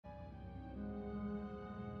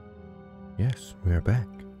Yes, we are back.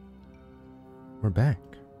 We're back.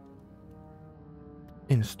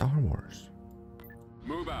 In Star Wars.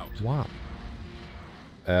 Move out. Wow.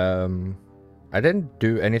 I didn't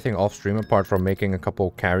do anything off stream apart from making a couple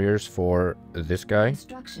carriers for this guy.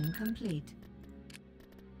 Construction complete.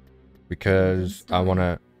 Because I want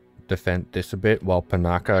to defend this a bit while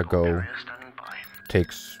Panaka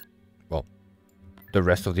takes, well, the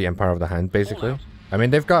rest of the Empire of the Hand, basically. I mean,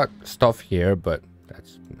 they've got stuff here, but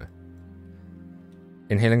that's...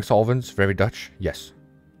 Inhaling solvents, very Dutch, yes.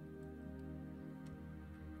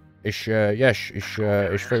 Yes,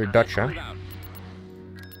 it's very Dutch, huh?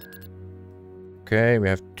 Okay, we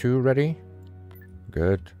have 2 ready.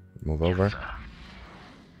 Good, move over.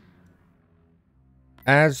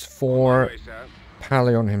 As for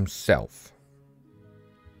Palion himself,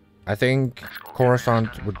 I think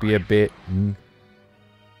Coruscant would be a bit...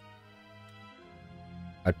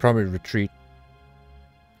 I'd probably retreat,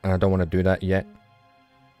 and I don't want to do that yet.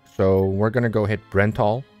 So we're gonna go hit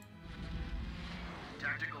Brental.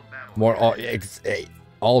 More all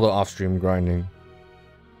the off-stream grinding.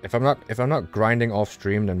 If I'm not grinding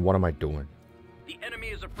off-stream, then what am I doing? The enemy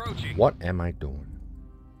is approaching. What am I doing?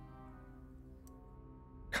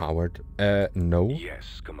 Coward. No.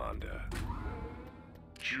 Yes, Commander.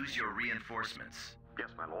 Choose your reinforcements. Yes,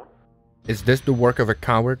 my lord. Is this the work of a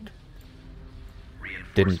coward?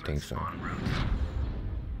 Didn't think so.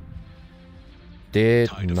 Did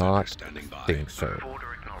not think so.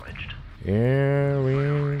 Here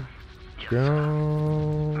we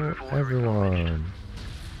go, everyone.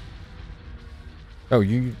 Oh,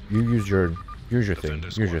 you use your thing.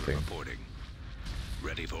 Use your thing.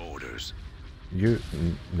 Ready for orders.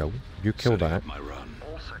 No, you kill that. My run.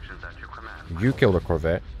 All sections at your command. You kill the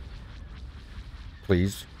Corvette.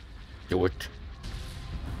 Please. Do it.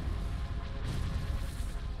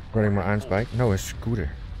 Running my iron spike? No, a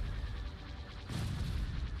scooter.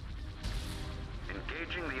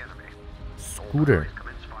 Engaging the enemy. Scooter.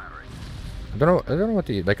 I don't know what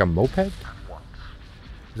the, like a moped?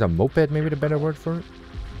 Is a moped maybe the better word for it?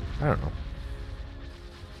 I don't know.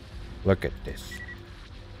 Look at this.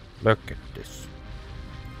 Look at this.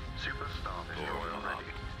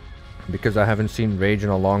 Because I haven't seen Rage in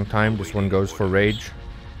a long time, this one goes for Rage.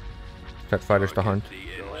 Set fighters to hunt.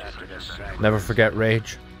 Never forget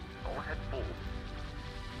Rage.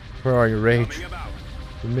 Where are you, Rage?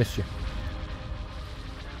 We miss you.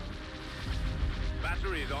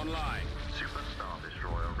 Batteries online.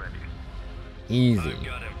 Easy.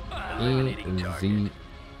 Easy.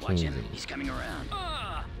 He's coming around.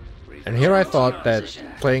 And here I thought that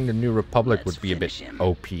playing the New Republic would be a bit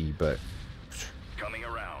OP, but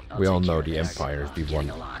we all know the Empire is the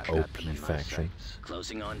one OP faction.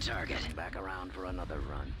 Closing on target. Back around for another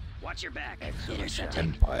run. Watch your back.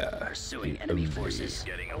 Intercepting. Empire. Pursuing enemy forces.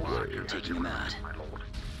 Taking them out.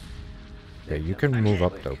 Yeah, you can move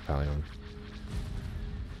up though, Palion.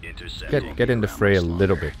 Get in the fray a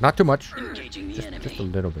little bit. Not too much. Just a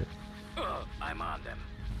little bit. I'm on them.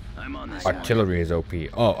 I'm on this. Artillery is OP.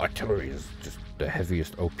 Oh, artillery is just the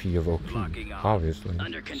heaviest OP of OP. Obviously.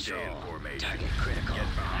 Under control. Target critical.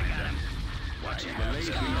 I got him. Watch out. He's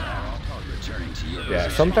coming out. Returning to you. Yeah,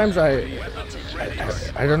 sometimes I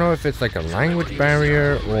don't know if it's like a language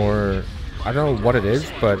barrier or I don't know what it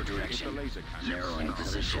is, but Narrowing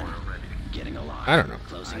position. Getting alive. I don't know.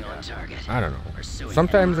 Closing on target. I don't know.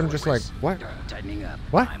 Sometimes I'm just like, what? Tightening up.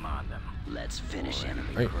 What? I'm on them. Let's finish him.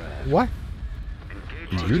 Wait, what?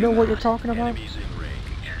 Do you know what you're talking about? Enemies in range.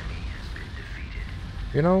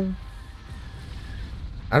 You know?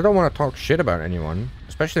 I don't want to talk shit about anyone,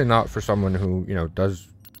 especially not for someone who, you know, does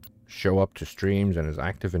show up to streams and is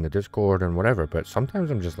active in the Discord and whatever, but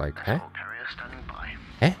sometimes I'm just like, eh?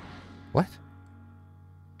 Eh? What?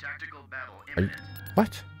 Are you,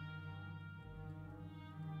 what?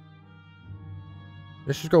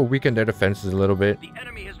 Let's just go weaken their defenses a little bit. The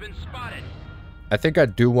enemy has been spotted. I think I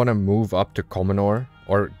do want to move up to Comenor,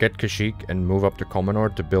 or get Kashyyyk and move up to Comenor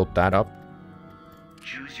to build that up.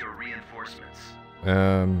 Choose your reinforcements.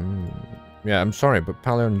 Yeah, I'm sorry, but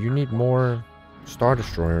Palion, you need more Star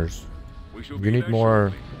Destroyers. You need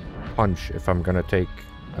more punch if I'm gonna take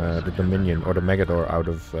the Dominion or the Megador out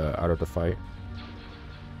of the fight.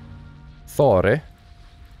 Thore.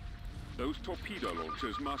 Those torpedo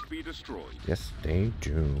launchers must be destroyed. Yes, they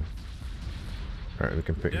do. Alright, we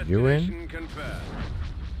can put you in.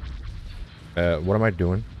 What am I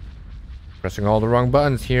doing? Pressing all the wrong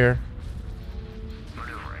buttons here.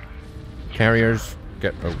 Carriers,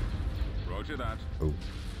 get... Oh. Roger that. Oh.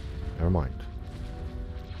 Never mind.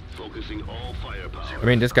 Focusing all firepower. I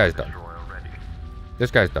mean, this guy's done.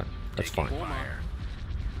 This guy's done. That's fine.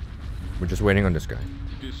 We're just waiting on this guy.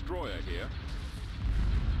 destroyer here.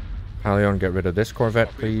 Halion, get rid of this Corvette,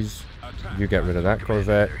 please. You get rid of that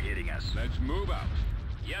Corvette. They're hitting us. Let's move out.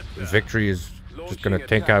 Yes, sir. Victory is just gonna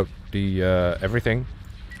take out the everything.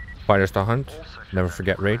 Fighters to hunt. Never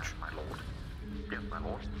forget rage.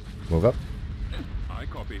 Move up. I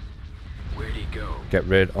copy. Where'd he go? Get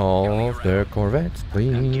rid of their Corvettes,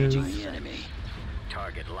 Engaging please. the enemy.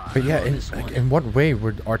 Target locked. But yeah, on this one. in what way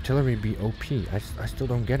would artillery be OP? I still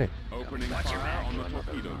don't get it. Opening Watch your fire back. on the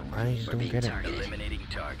torpedo. I don't get it. Eliminating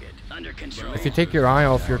target. Under control. If you take your eye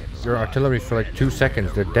off your artillery for like 2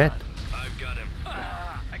 seconds, they're dead. I've got him.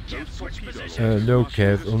 I can't switch positions. No,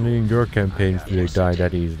 Kev. Only in your campaigns do they die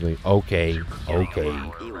that easily. Okay, okay.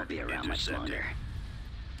 He won't be around much longer.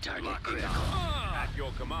 Target critical. At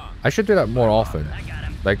your command. I should do that more often. I got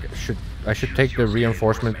him. Like, I should take the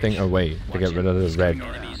reinforcement thing away to get rid of the red.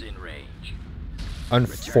 Enemies in range.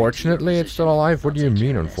 Unfortunately, it's still alive. What do you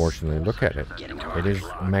mean, unfortunately? Look at it. It is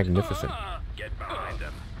magnificent. Get behind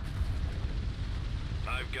him.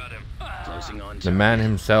 I've got him. Closing on The man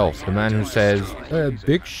himself, the man who says,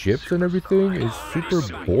 big ships and everything is super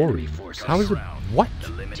boring. How is it? What?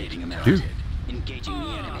 eliminating him. Dude. Engaging the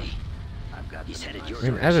enemy. He's headed your I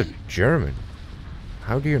mean, as a direction. German,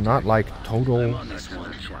 how do you not like total On this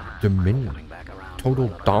one. dominion, total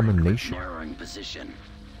domination? Narrowing position.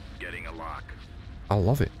 Getting a lock. I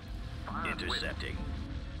love it. Intercepting.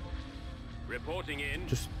 Reporting in.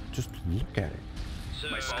 Just look at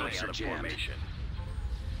it. My scopes are jammed.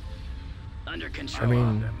 Under I control.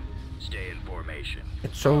 mean, Stay in formation.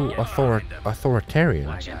 it's so authoritarian.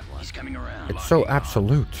 Watch out. He's coming around. It's so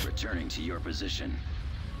absolute. Returning to your position.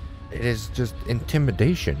 It is just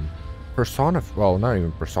intimidation. Personified. Well, not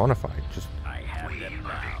even personified. Just, I have them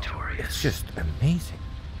now. it's just amazing.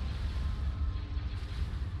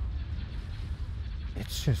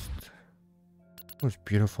 It's just the most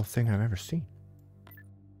beautiful thing I've ever seen.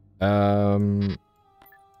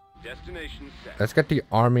 Destination set. Let's get the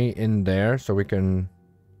army in there so we can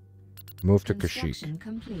move to Kashyyyk. Construction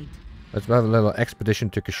complete. Let's have a little expedition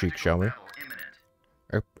to Kashyyyk, shall we?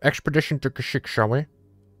 Expedition to Kashyyyk, shall we?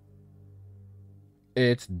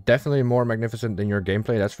 It's definitely more magnificent than your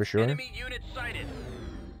gameplay, that's for sure. Enemy unit sighted.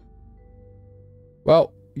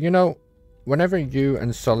 Well, you know, whenever you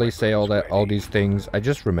and Sully say all these things, I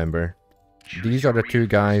just remember these are the two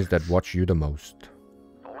guys that watch you the most.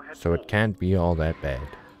 So it can't be all that bad.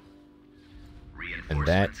 And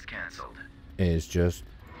that Reinforcements canceled. is just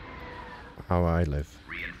how I live.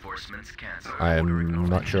 Reinforcements canceled. I am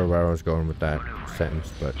not sure where I was going with that sentence,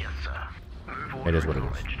 but Yes, sir. Move it is what it is.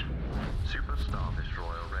 acknowledged. Superstar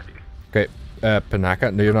destroyer ready. Okay,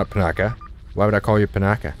 Panaka. No, you're not Panaka. Why would I call you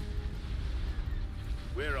Panaka?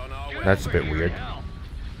 We're on our way. That's a bit weird.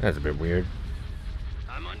 That's a bit weird.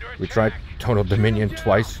 I'm under We tried Total Dominion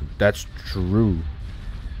twice. That's true.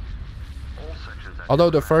 All sections at Although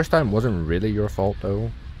the first time wasn't really your fault, though.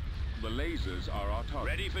 The lasers are our target.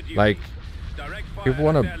 Ready for duty. Like, Direct fire people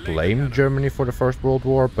want at to their laser blame cannon. Germany for the First World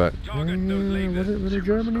War, but Target those lasers. was it really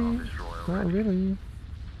Germany? Superstar destroyer Not ready. really.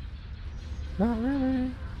 Not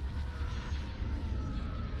really.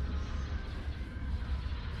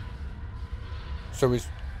 So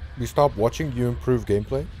we stopped watching you improve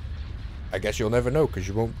gameplay? I guess you'll never know, because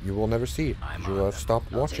you will never see it. 'Cause you'll have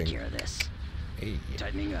stopped I'll take watching. care of this. Hey,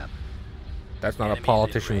 Tightening up. that's not a Enemies in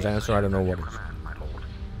politician's range. answer, I don't know what is. Command, my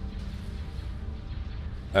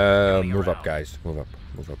lord. Move up, guys. Move up.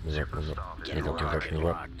 Move up, move up, move up. Getting Move up, move up, target move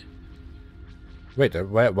up. locked. Wait,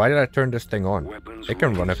 why did I turn this thing on? Weapons They can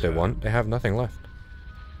run ready, if they sir. want. They have nothing left.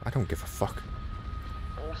 I don't give a fuck.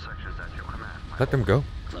 All sections at your command, my Let them go.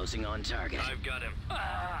 Closing on target. I've got him.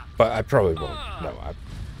 But I probably won't. No,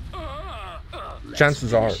 Let's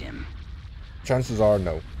Chances are- finish him. chances are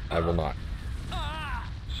no. I will not.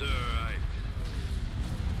 Sir,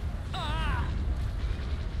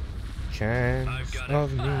 Chance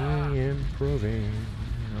of me improving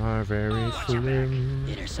are very Watch your back. slim.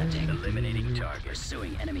 Intercepting. Eliminating target.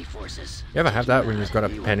 Pursuing enemy forces. You ever have that when you've got a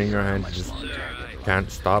pen in your hand, you just can't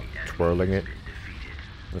stop twirling it?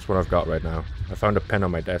 That's what I've got right now. I found a pen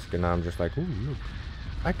on my desk and now I'm just like, ooh, look.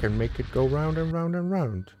 I can make it go round and round and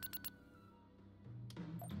round.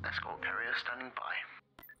 Escort carrier standing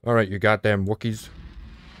by. Alright, you goddamn Wookiees.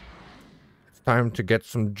 It's time to get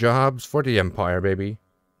some jobs for the Empire, baby.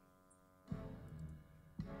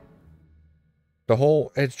 The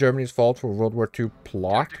whole It's Germany's fault for World War II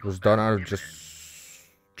plot was done out of just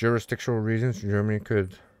jurisdictional reasons. Germany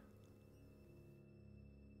could...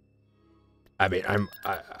 I mean,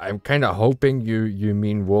 I'm kind of hoping you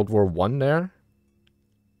mean World War One there.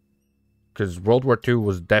 Because World War II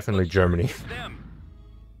was definitely Germany. them.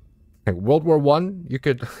 Like World War One, you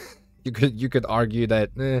could You could argue that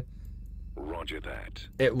Roger that.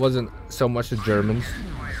 it wasn't so much the Germans.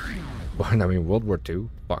 But I mean, World War II.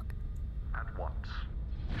 Fuck. At once.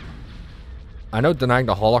 I know denying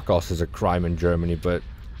the Holocaust is a crime in Germany, but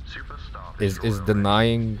Superstar is destroyer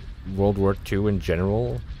denying World War II in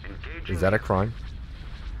general, ready. Engaging is that the a crime?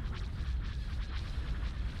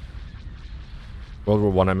 World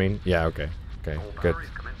War One, I mean. Yeah. Okay. Okay. All Good. batteries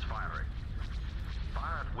commence firing.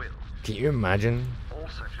 Fire at will. Can you imagine? All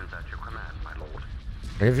sections at your command, my lord.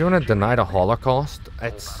 Like, if you want to deny the Holocaust,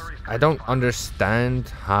 I don't understand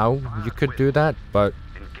how you could do that, but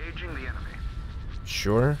Engaging the enemy.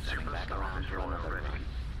 sure. Superstar destroyer ready.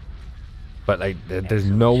 But like, there's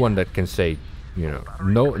no one that can say, you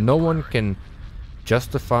know, no one can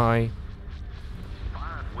justify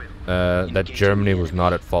Fire at will. that Germany was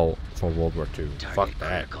not at fault for World War II. Fuck Target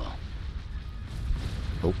that. critical.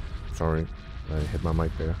 Oh, sorry, I hit my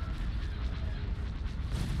mic there.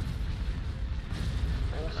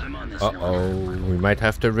 I'm on this. Uh-oh, we might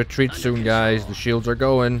have to retreat soon, guys. The shields are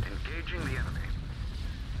going. Engaging the enemy.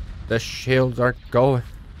 The shields are going.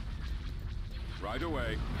 Right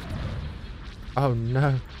away. Oh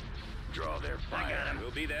no. Draw their fire.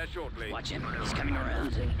 We'll be there shortly. Watch him. He's coming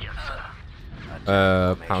around.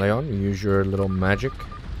 Paleon, you use your little magic.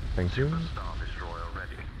 Thank you. Superstar destroyer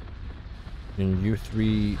ready. And you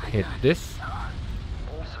three hit this.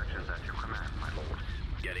 All sections at your command, my lord.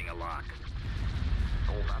 Getting a lock.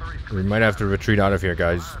 All batteries We commence might have to retreat out of here,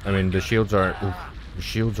 guys. I mean, the shields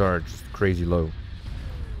are just crazy low.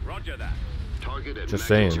 Roger that. Target at Just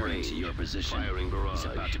maximum saying. Returning to your range. position. Firing barrage. He's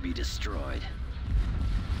about to be destroyed.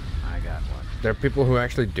 I got one. There are people who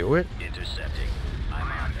actually do it? Intercepting. I'm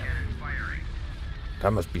on them. firing.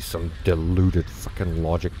 That must be some deluded fucking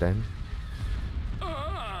logic then.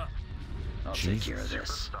 I'll take care of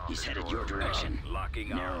this. He's headed your direction.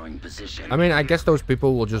 Locking on. Narrowing position. I mean, I guess those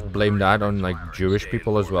people will just blame that on like Jewish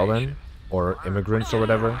people as well then, or immigrants or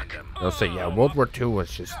whatever. They'll say, yeah, World War II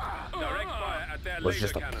was just Direct fire at their was laser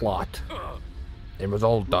just a cannon. plot. It was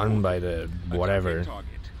all done by the whatever.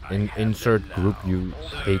 Attacking target. Insert group you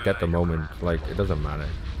hate at the moment. Like, it doesn't matter.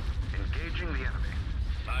 Engaging the enemy.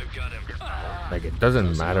 I've got him. Like, it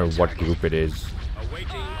doesn't matter what group it is. Awaiting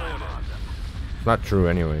order. It's not true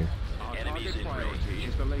anyway. Our Enemies target in priority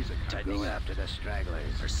is the laser cannon. Tightening up to the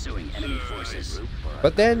stragglers. Pursuing enemy forces.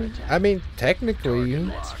 But then, I mean,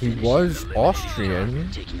 technically, he was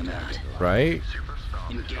Austrian, Taking him out. right?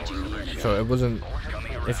 Engaging the enemy. So it wasn't.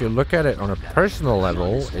 If you look at it on a personal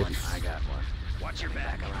level, it's I got one. Watch your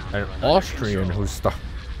back around. an Austrian who stuck.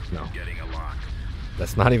 No, Getting a lock.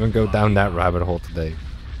 let's not even go down that rabbit hole today.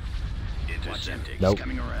 Intercepting. Nope. He's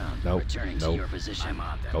coming around. Nope. Returning to Nope. your position. I'm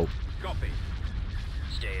on them. Nope, Copy.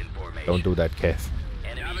 Stay in formation. don't do that, Kev.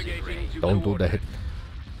 Enemies in Navigating range. to Don't do that. coordinates.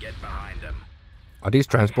 Get behind them. Are these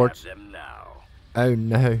transports? Have them now. Oh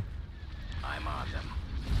no. I'm on them.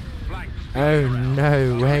 Flank. Oh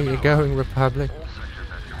no, where you going, Republic?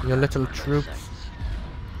 Your little troops.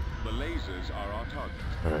 The lasers are our target.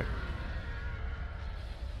 Alright.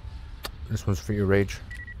 This one's for you, Rage.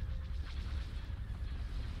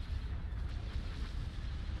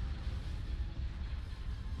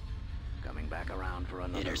 Coming back around for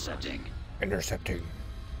another. Intercepting. Intercepting.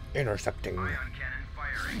 Intercepting. Ion cannon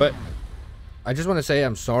firing. But I just want to say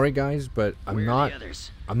I'm sorry, guys, but Where are the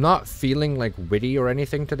others? I'm not feeling like witty or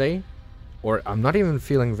anything today, or I'm not even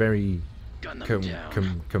feeling very Gun them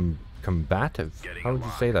down. combative. How would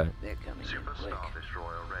you say that? They're coming in quick. Superstar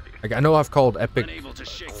destroyer ready. Like, I know I've called Epic Unable to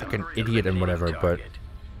shake them. fucking idiot and whatever, but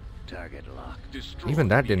Target lock. Destroy even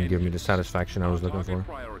that the didn't give me enemy. the satisfaction I was looking Target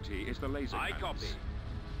for. priority is the laser I cannons. copy.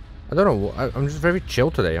 I don't know. I'm just very chill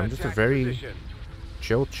today. I'm just a Attack very position.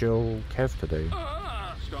 chill Kev today.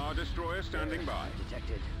 Star destroyer standing by.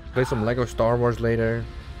 Detected. Play some Lego Star Wars later.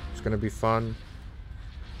 It's gonna be fun.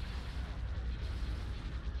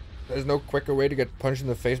 There's no quicker way to get punched in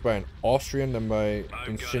the face by an Austrian than by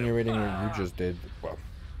insinuating what you just did. Well,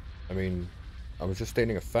 I mean, I was just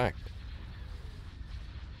stating a fact.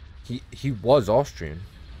 He was Austrian.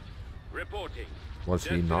 Reporting. Was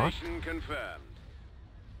he not? Destination confirmed.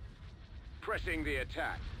 Pressing the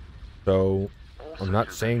attack. So, I'm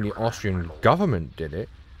not saying the Austrian government did it.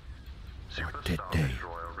 Or did Superstar they?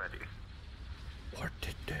 destroyer ready. Or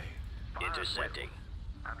did they? Intercepting.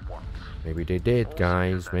 At once. Maybe they did,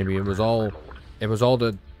 guys. Maybe it was all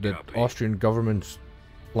the Austrian government's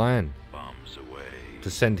plan Bombs away. to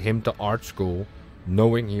send him to art school,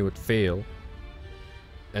 knowing he would fail,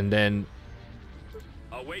 and then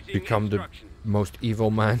Awaiting become the instruction. most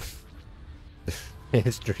evil man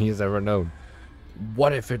history has ever known.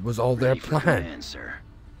 What if it was all their Ready for plan? command, sir.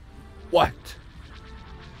 What?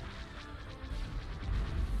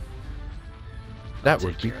 That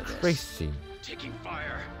would be crazy. Taking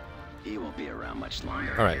fire. He won't be around much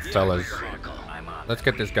longer. All right, fellas. Critical. I'm up. Let's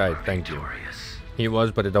get this guy. Thank you. He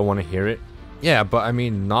was, but I don't want to hear it. Yeah, but I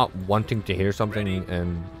mean, not wanting to hear something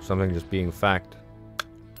and something just being fact.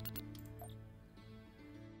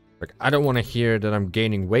 Like, I don't want to hear that I'm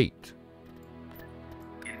gaining weight.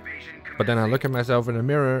 But then I look at myself in the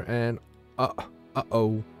mirror and,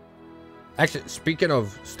 uh-oh. Actually, speaking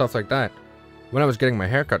of stuff like that, when I was getting my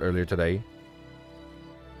haircut earlier today,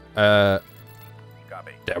 there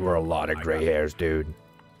were a lot of gray hairs, dude.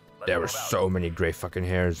 There were so many gray fucking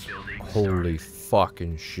hairs. Holy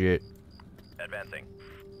fucking shit. Advancing.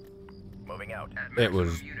 Moving out. It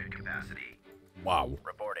was... Wow.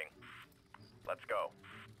 Reporting. Let's go.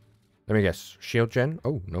 Let me guess. Shield gen?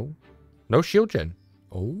 Oh, no. No shield gen.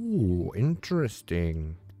 Oh,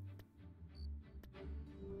 interesting.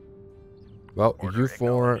 Well, you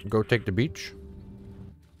four go take the beach.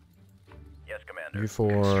 Yes, Commander. You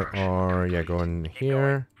four are, yeah, going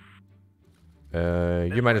here.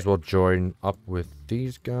 You might as well join up with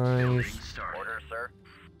these guys. Order, sir.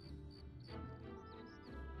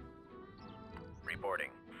 Reporting.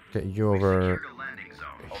 Get you over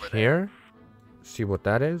here. See what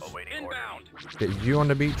that is. Awaiting order. Get you on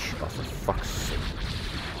the beach. Oh, for fuck's sake.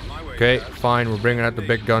 On my way. Okay, fine. We're bringing out the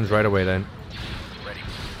big guns right away then. Ready.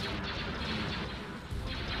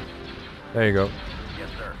 There you go. Yes,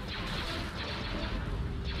 sir.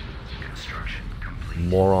 Construction complete.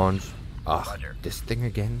 Morons. Ah, Roger. this thing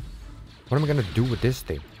again? What am I gonna do with this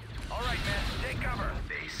thing? All right, men. Take cover.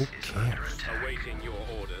 Base Who is under cares? attack. Awaiting your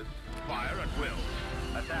orders. Fire at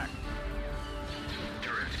will. Attack.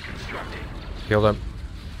 Turret constructing. Kill them.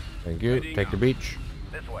 Thank you. Take the beach.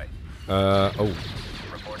 This way. Oh.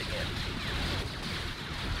 Reporting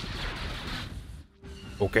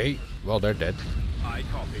in. Okay. Well, they're dead. I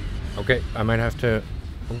copy. Okay, I might have to...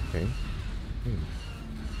 Okay.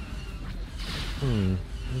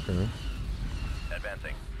 Okay.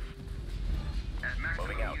 Advancing. At maximum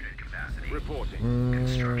Moving out. unit capacity.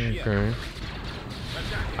 Reporting. Okay.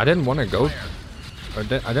 I didn't want to go... I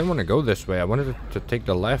didn't want to go this way. I wanted to take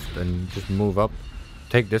the left and just move up.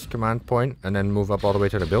 Take this command point and then move up all the way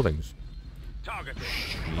to the buildings. Target.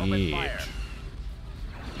 Open Shit. fire.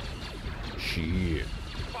 Shit.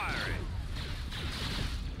 Firing.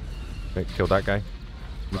 Okay, kill that guy.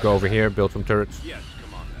 You go over here, build some turrets. Yes,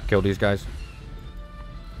 Commander. Kill these guys.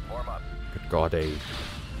 Form up. Good God, Awaiting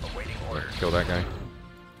orders. kill that guy.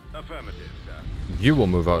 Affirmative, sir. You will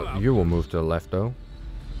move out. You will move to the left, though.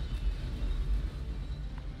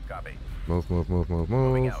 Copy. Move, move, move, move,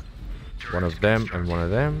 Moving move. out. One of them and one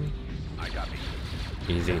of them. I copy.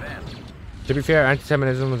 Easy. Advance. To be fair,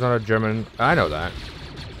 anti-Semitism was not a German. I know that.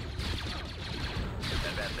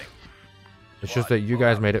 Advancing. It's just that you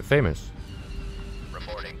guys made it famous.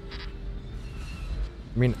 Reporting.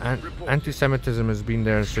 I mean, anti-Semitism has been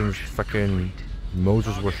there since fucking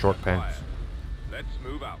Moses wore short pants. Let's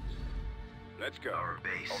move out. Let's go. Our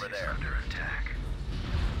base Over is there. under attack.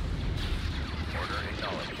 Order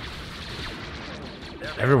acknowledged.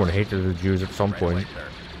 Everyone hated the Jews at some Right away, point. sir.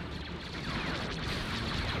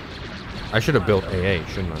 I should have built AA,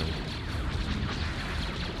 shouldn't I?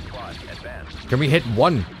 Squad, advance. Can we hit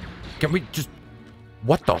one? Can we just...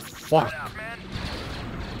 What the fuck? Out, men.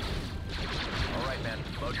 All right, men.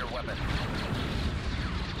 Load your weapon.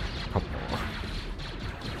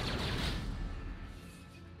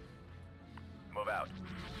 Move out.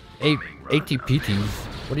 ATPTs?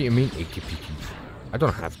 What do you mean ATPTs? I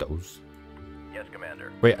don't have those. Yes,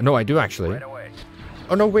 Commander. Wait, no, I do actually. Right away.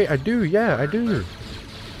 Oh no, wait, I do. Yeah, I do.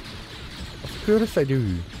 Of course I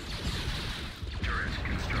do. Turret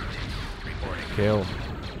constructing. Reporting. Kill.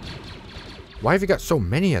 Why have you got so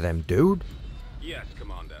many of them, dude? Yes,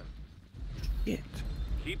 Commander. Shit.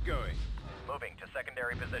 Keep going. Moving to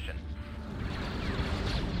secondary position.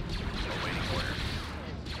 Awaiting orders.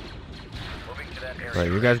 Moving to that area.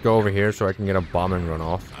 Right, you guys go over here so I can get a bomb and run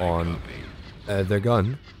off on the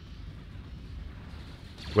gun.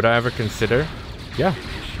 Would I ever consider? Yeah.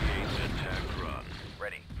 Initiate attack run.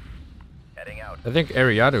 Ready. Heading out. I think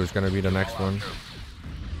Ariado is going to be the next All one. troops.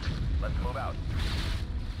 Let's move out.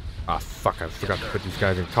 Ah, fuck, I forgot to put these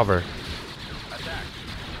guys in cover. Attack.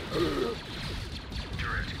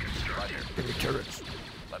 Turret constructing. Give me turrets.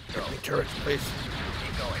 Let's go. Give me turrets, please.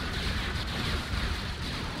 Keep going.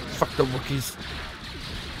 Fuck the Wookiees.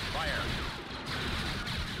 Fire.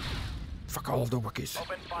 Fuck all of the Wookiees.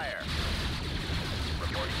 Open fire.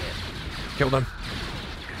 Reporting in. Kill them.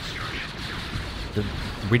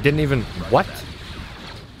 We didn't even... What?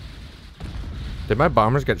 Did my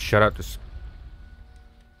bombers get shut out to...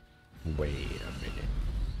 Wait a minute.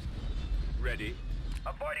 Ready.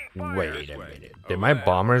 Avoiding Wait a minute. Did my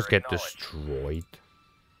bombers get destroyed?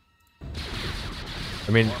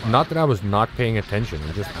 I mean, not that I was not paying attention.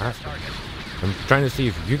 I'm just asking. I'm trying to see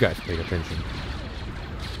if you guys paid attention.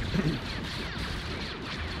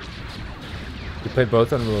 You played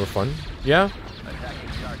both and they were fun? Yeah?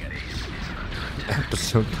 The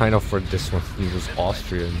episode title for this one, he was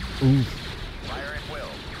Austrian. Ooh.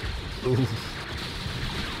 Ooh.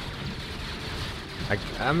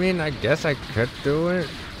 I mean, I guess I could do it.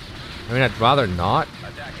 I mean, I'd rather not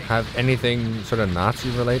have anything sort of Nazi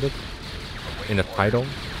related in the title.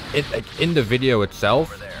 Like in the video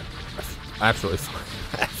itself, absolutely fine.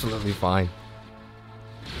 Absolutely fine.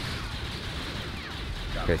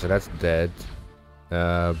 Okay, so that's dead.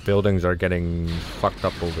 Buildings are getting fucked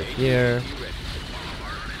up over here.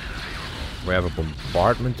 We have a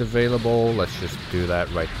bombardment available. Let's just do that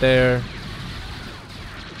right there.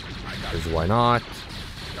 Because why not?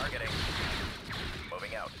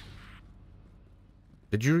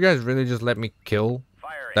 Did you guys really just let me kill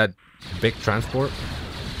that big transport?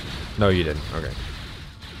 No, you didn't. Okay.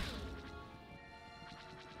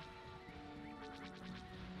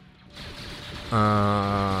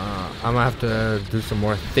 I'm gonna have to do some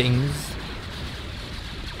more things.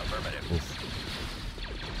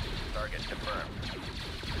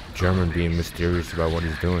 German being mysterious about what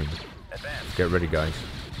he's doing. Let's get ready, guys.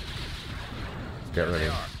 Let's get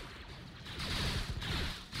ready.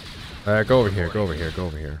 Go over here, go over here, go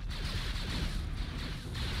over here.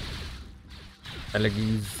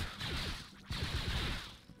 Elegies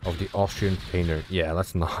of the Austrian painter. Yeah,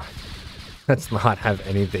 let's not. Let's not have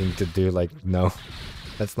anything to do, like, no.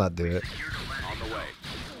 Let's not do it. On the way.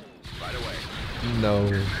 Right away.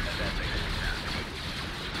 No.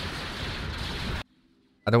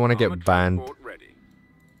 I don't want to get banned. Ready.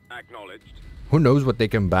 Acknowledged. Who knows what they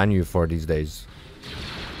can ban you for these days?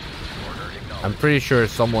 I'm pretty sure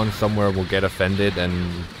someone somewhere will get offended and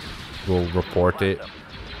will report it.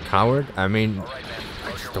 Coward? I mean,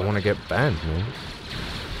 I just don't want to get banned, man.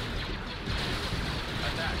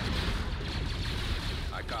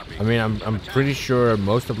 I mean, I'm pretty sure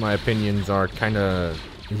most of my opinions are kind of...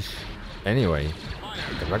 Anyway,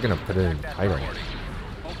 I'm not going to put it in the title.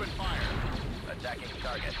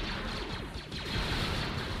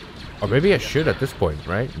 Or maybe I should at this point,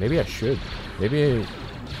 right? Maybe I should. Maybe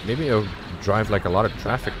I'll drive like a lot of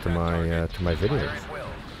traffic to my videos.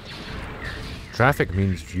 Traffic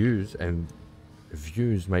means views, and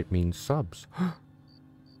views might mean subs.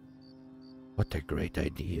 What a great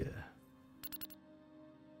idea.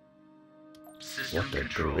 What a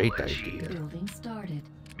great idea. Building started.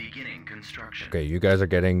 Beginning construction. Okay, you guys are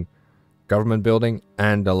getting government building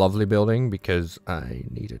and a lovely building because I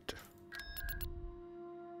need it.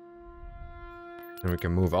 And we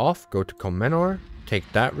can move off, go to Comenor, take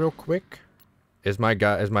that real quick. Is my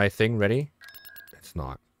thing ready? It's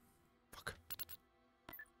not. Fuck.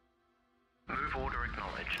 Move order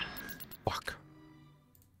acknowledged. Fuck.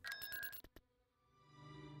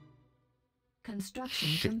 Construction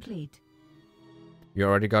Shit. complete. You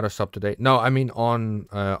already got us up to date? No, I mean on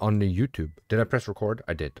the YouTube. Did I press record?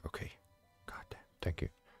 I did. Okay. God damn. Thank you.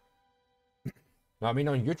 No, I mean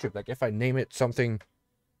on YouTube. Like if I name it something,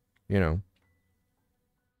 you know,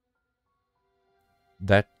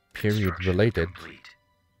 that period related,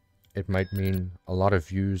 it might mean a lot of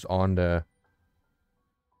views on the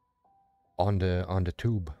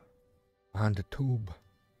tube. On the tube.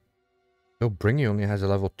 Though Bringy only has a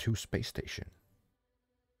level 2 space station.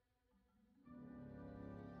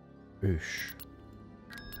 Oosh.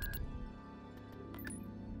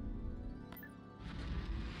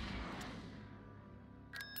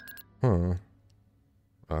 Huh.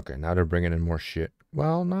 Okay, now they're bringing in more shit.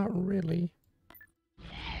 Well, not really.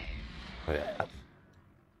 Yeah.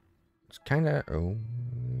 It's kind of... Oh,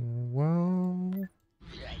 well...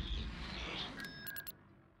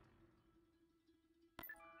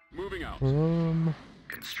 Moving out.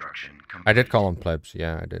 Construction complete. I did call them plebs.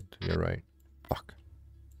 Yeah, I did. You're right. Fuck.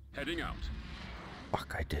 Heading out.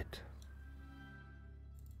 Fuck, I did.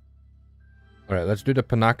 Alright, let's do the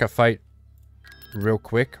Panaka fight real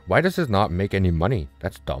quick. Why does this not make any money?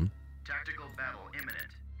 That's dumb. Tactical battle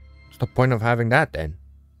imminent. What's the point of having that then?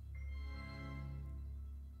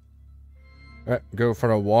 Alright, go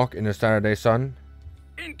for a walk in the Saturday sun.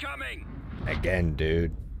 Incoming. Again,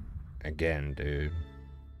 dude. Again, dude.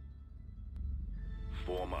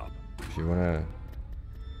 Form up. If you wanna...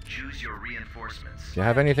 Choose your reinforcements. If you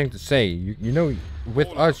have anything to say, you know, with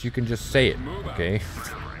us, you can just say it, okay?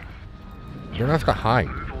 You don't have to hide.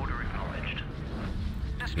 Move order acknowledged.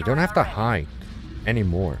 You don't have to hide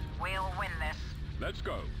anymore. We'll win this. Let's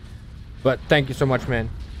go. But thank you so much, man.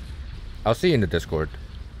 I'll see you in the Discord.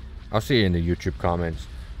 I'll see you in the YouTube comments.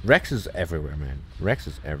 Rex is everywhere, man. Rex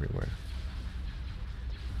is everywhere.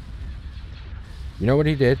 You know what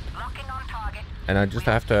he did? Locking on target. And I just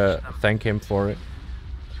have to thank him for it.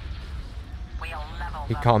 We'll level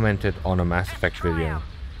He them. commented on a Mass Effect video.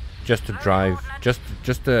 Just to drive, just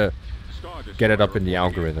to Star get it up Destroyer in the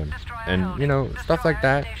algorithm. And, you know, stuff like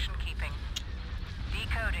that Station keeping.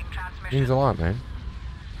 Decoding transmission. means a lot, man.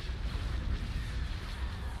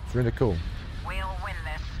 It's really cool. We'll win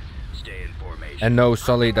this. Stay in formation. And no,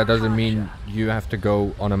 Sully, that doesn't mean you have to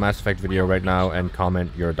go on a Mass Effect video right now and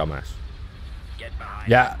comment you're a dumbass. Get behind.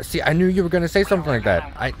 Yeah, see, I knew you were gonna say something like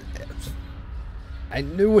that. I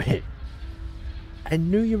knew it. I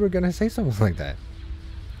knew you were gonna say something like that.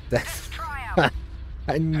 That's... Triumph.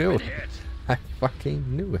 I knew it. Hit. I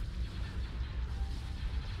fucking knew it.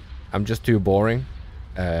 I'm just too boring.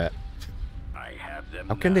 I have them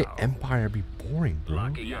How can the now. Empire be boring, bro?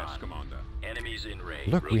 Locking Yes, on. Commander. Enemies in range.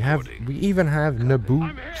 Look, we Reporting. even have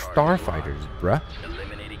Naboo starfighters, bruh.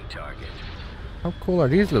 Eliminating target. How cool are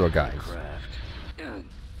these little guys? Craft.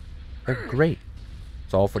 They're great.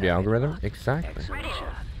 It's all for the algorithm? Exactly. Excellent shot.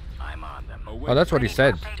 I'm on them. Oh, that's what he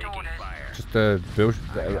said. Taking fire. Just to boost.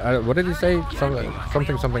 What did he say?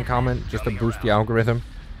 Something comment just to boost the algorithm.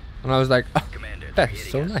 And I was like, oh, Commander, that's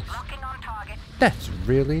hitting so us. nice. Locking on target. That's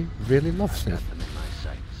really, really lovely. Got them in my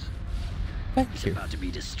sights. Thank you. About to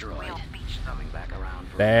be destroyed. We'll beach them. Coming back around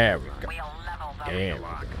for There another we run. go. We'll level them. There we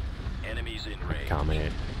Lock. go. Enemies in range.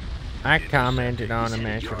 Comment. I commented on a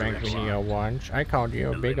Mass Effect video once. I called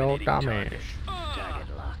you a big old dumbass.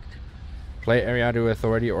 Target locked. Play Ariadu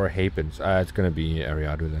Authority or Hapens? It's gonna be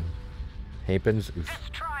Ariadu then. Hapens? Oof. It's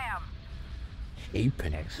Triumph.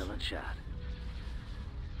 Hapens? Excellent shot.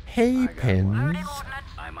 Hapens? Loading ordnance.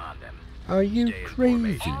 I'm on them. Are you Stay in crazy?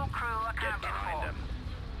 formation. All crew Get accounted behind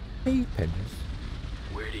for. them.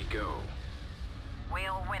 Hapens? Where'd he go?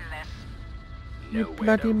 We'll win this. You Nowhere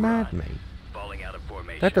bloody to mad, run. mate. Falling out of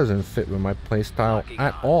formation. That doesn't fit with my playstyle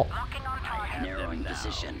at all. Locking on target. Narrowing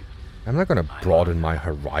position. I'm not gonna broaden my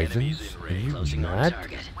horizons. Are you mad? We'll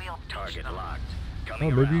beach Target them. locked. Oh, Coming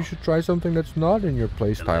maybe you around. should try something that's not in your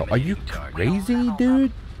playstyle. Are you crazy,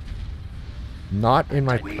 dude? Not in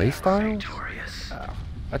my playstyle? Victorious.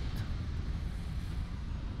 What?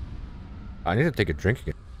 I need to take a drink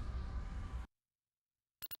again.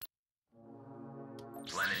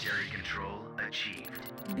 Planetary control achieved.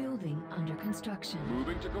 Building under construction.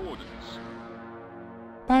 Moving to coordinates.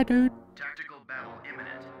 Bye, dude. Tactical battle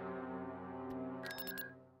imminent.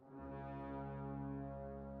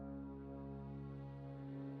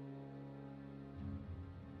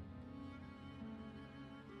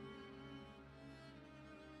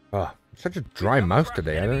 Oh, such a dry mouth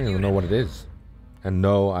today. I don't even know what it is. And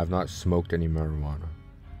no, I've not smoked any marijuana.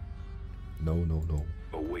 No, no, no.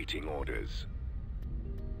 Awaiting orders.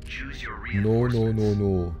 Choose your No, reinforcements. no,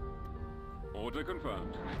 no, no. Order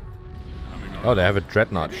confirmed. Coming up. Oh, they have a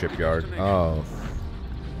dreadnought shipyard. Oh,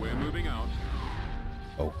 We're moving out.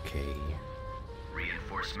 okay.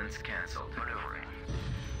 Reinforcements cancelled. Maneuvering.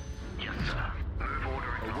 Yes, sir. Move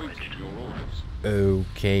order Awaiting your orders.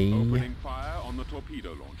 Okay. Opening fire on the torpedo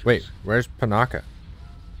launchers. Wait, where's Panaka?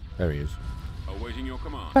 There he is. Awaiting your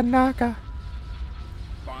command. Panaka.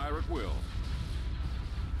 Fire at will.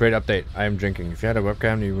 Great update. I am drinking. If you had a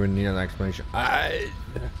webcam, you wouldn't need an explanation. I'm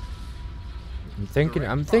thinking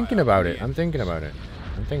about it. I'm thinking about it.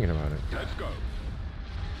 Let's go.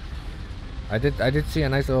 I did see a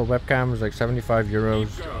nice little webcam. It was like 75 euros.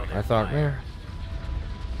 I thought, yeah,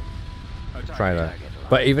 Attack. try that.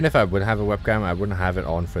 But even if I would have a webcam, I wouldn't have it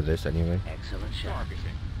on for this anyway. Excellent shot. Targeting.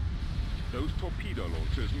 Those torpedo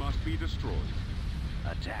launchers must be destroyed.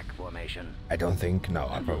 Attack formation. I don't think. No,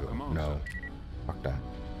 I probably won't. No. Fuck that.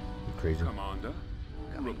 You crazy. Commander.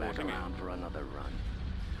 Coming back Reporting around in. for another run.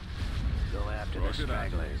 Go after the Roger that.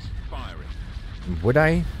 stragglers. Firing. Would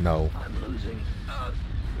I? No. I'm losing.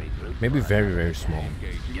 Regroup. Maybe very, very small.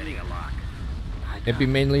 Engaging. Getting a lock. It'd be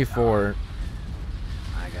mainly for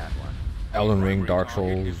I got one. Elden Ring, Dark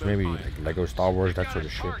Souls, maybe like Lego Star Wars, that sort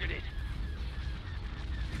of shit. More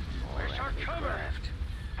enemy craft.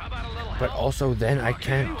 But also then I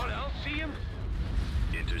can't,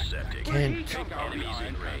 Intercepting. can't, Enemies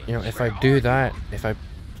in range. you know, if I do that, if I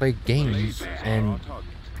play games and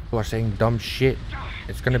people are saying dumb shit,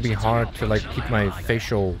 it's gonna be hard to like keep my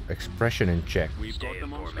facial expression in check. We've got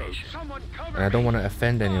them on Formation. scope. And I don't want to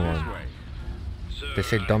offend anyone. This way. They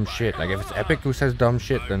say dumb shit. Like if it's Epic who says dumb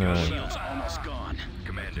shit, then Shield's almost gone.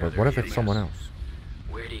 Commander, but what if they're it's hitting someone us. else?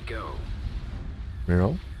 Where'd he go? You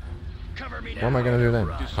know? Cover me What am I gonna do then?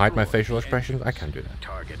 Hide my facial expressions? I can't do that.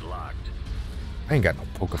 Target locked. I ain't got no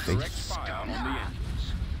poker face. Fire on the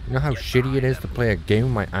engines. You know how shitty it is to play a game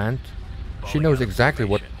with my aunt? She knows exactly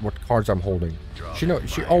what cards I'm holding.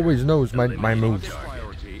 She always knows my moves.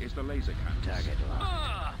 Priority is the laser cannons. Target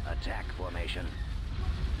locked. Attack formation.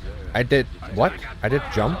 I did what? I did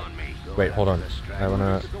jump? Wait, hold on. I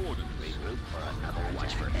wanna Coordinates. For another.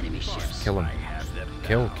 Watch for enemy ships. kill him.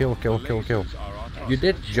 Kill. Lasers are our target. You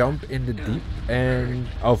did jump in the deep and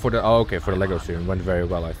okay, for the Lego series went very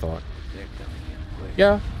well, I thought.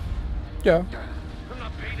 Yeah. Yeah.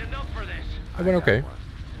 I went okay.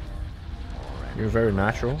 You're very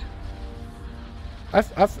natural. I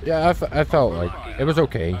felt like it was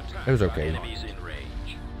okay. It was okay. Enemies in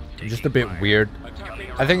range. Just a bit weird.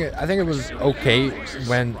 I think it was okay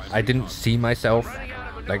when I didn't see myself,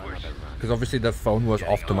 like, because obviously the phone was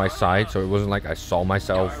off to my side, so it wasn't like I saw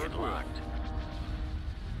myself. Target locked.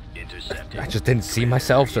 Intercepting. I just didn't see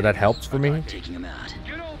myself, so that helps for me. Taking him out.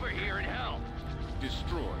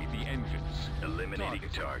 Destroy the engines. Eliminating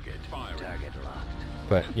target. Firing. Target locked.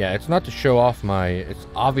 But yeah, it's not to show off my. It's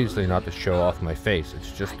obviously not to show off my face.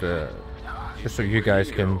 It's just so you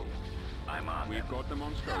guys can I'm on We've got them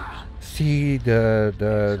on scopes. see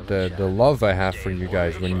the love I have for you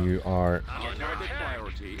guys when you are Our target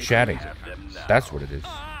priority is chatting. them now. That's what it is.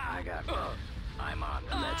 I got one. I'm on.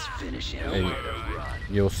 Let's finish him. And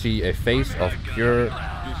you'll see a face of pure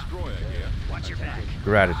destroyer here. Watch your back.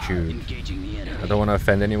 gratitude. Engaging the enemy. I don't want to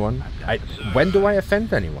offend anyone. When do I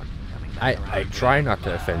offend anyone? I try not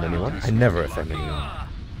to offend anyone. I never offend anyone.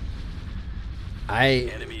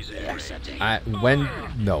 Enemies intercepting.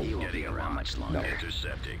 No. He won't be around much longer. No.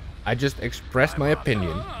 Intercepting. I just express my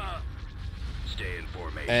opinion, Stay in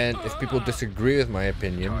formation. and if people disagree with my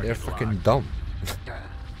opinion, they're fucking dumb.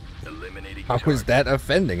 Eliminating How was that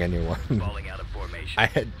offending anyone? falling out of formation. I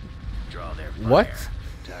had Draw their what? fire.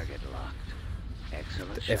 Target locked.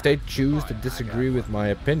 Excellent If shot. they choose to disagree with my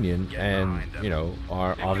opinion and, you know,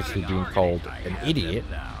 are obviously being called an idiot,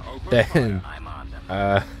 then, I'm on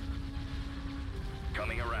them.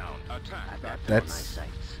 Coming around. Attack. that's Sights.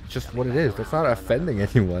 just what it is. That's not offending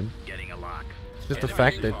anyone. Getting a lock. It's just the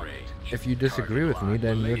fact that if you disagree with me,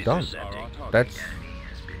 then you're dumb. That's,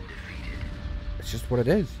 it's just what it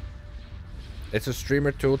is. It's a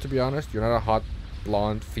streamer tool, to be honest. You're not a hot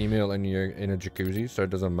blonde female and you're in a jacuzzi, so it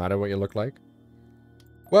doesn't matter what you look like.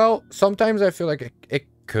 Well, sometimes I feel like it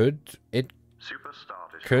could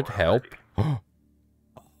Superstar help. Oh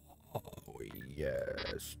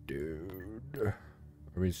yes, dude. Are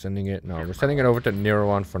we sending it? No, we're sending it over to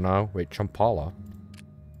Nero for now. Wait, Champala.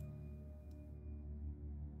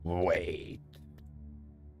 Wait.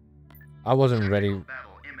 I wasn't ready.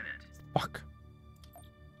 Battle imminent. Fuck.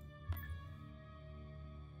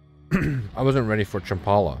 I wasn't ready for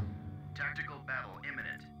Champala. Tactical battle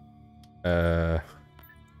imminent.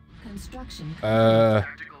 Construction.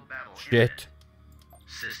 Tactical battle Shit. imminent.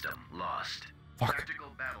 System lost. Fuck. Tactical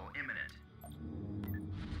battle imminent.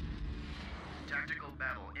 Tactical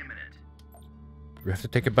battle imminent. We have to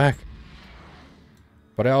take it back.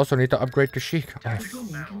 But I also need to upgrade the Sheik. Oh,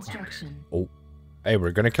 Beginning construction. hey,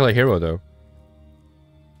 we're gonna kill a hero though.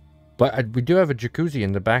 But we do have a jacuzzi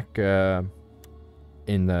in the back,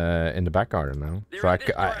 in the back garden now. So I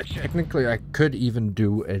technically I could even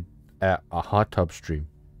do a hot tub stream.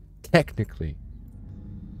 Technically.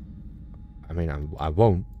 I mean, I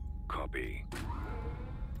won't. Copy.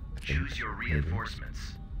 Choose your reinforcements.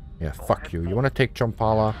 Yeah, fuck you. You want to take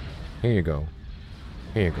Champala? Here you go.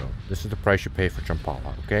 Here you go. This is the price you pay for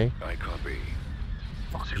Champala, okay? I copy.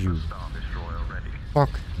 Fuck you. Superstar destroyer ready. Fuck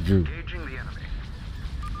you. Engaging the enemy.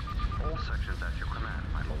 All sections at your command,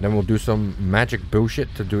 my lord. Then we'll do some magic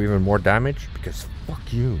bullshit to do even more damage. Because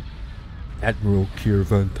fuck you. Admiral Kier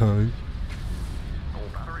Van Tine. All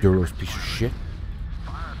batteries Duros piece of shit.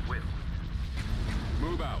 fire at will.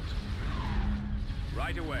 Move out.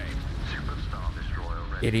 Right away. Superstar destroyer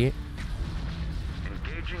ready. Idiot.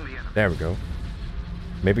 Engaging the enemy. There we go.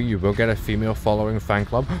 Maybe you will get a female following fan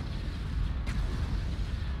club.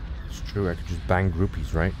 It's true, I could just bang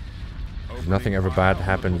groupies, right? 'Cause nothing ever bad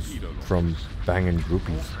happens from banging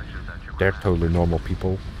groupies. They're totally normal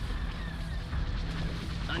people.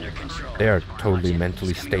 Under control. They are totally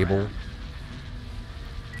mentally stable.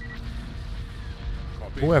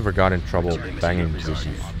 Whoever got in trouble banging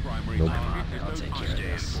groupies? Nope. I'll take care of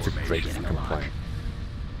this. It's a great fucking plan.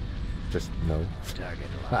 Just no. Target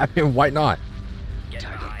I mean, why not?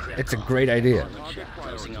 locked. It's a great idea.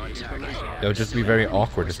 Closing on target. It'll just be very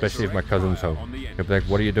awkward, especially if my cousin's home. He'll be like,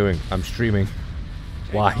 what are you doing? I'm streaming.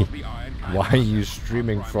 Why? Why are you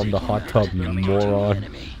streaming from the hot tub, you moron?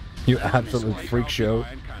 Enemy. You absolute freak show.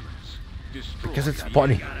 Because it's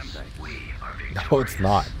funny. No, it's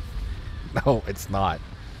not. No, it's not.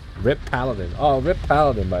 Rip Paladin. Oh, Rip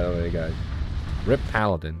Paladin, by the way, guys. Rip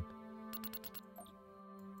Paladin.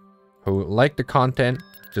 Who liked the content,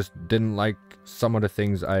 just didn't like some of the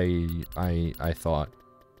things I thought.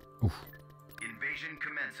 Oof. Invasion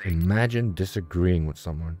commencing. Imagine disagreeing with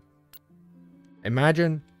someone.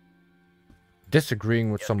 Imagine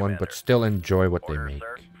disagreeing with someone but still enjoy what they make.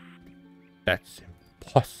 Sir. That's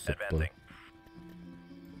impossible. Advancing.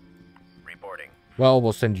 Reporting. Well,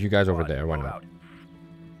 we'll send you guys over there. Why Move not? out.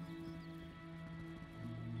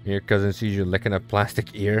 Your cousin sees you licking a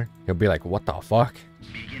plastic ear. He'll be like, what the fuck?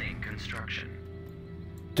 Beginning construction.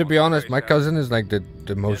 To be honest, my cousin is like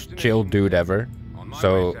the most chill dude ever.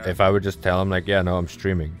 So if I would just tell him like, yeah, no, I'm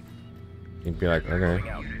streaming, he'd be like, okay. Moving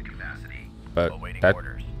out. Unit capacity. But Awaiting that,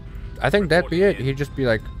 orders. I think that'd be it. He'd just be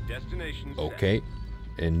like, Destination set. okay,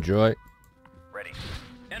 enjoy. Ready.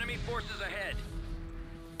 Enemy forces ahead.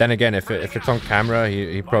 Then again, if it's on camera,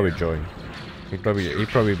 he'd probably join. He'd probably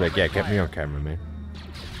be like, yeah, get me on camera, man.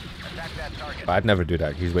 Attack that target. But I'd never do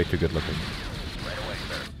that. He's way too good looking. Right away,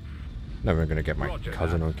 sir. Never gonna get my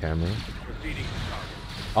cousin on camera. Proceeding to target.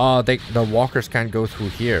 Oh, the walkers can't go through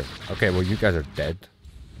here. Okay, well you guys are dead.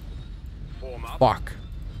 Form up. Fuck.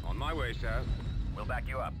 On my way, sir. We'll back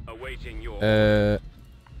you up. Awaiting your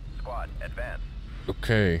Squad, advance.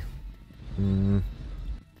 Okay.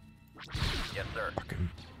 Yes, sir. Fucking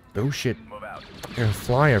bullshit. Move out. Fucking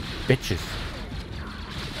flyer bitches.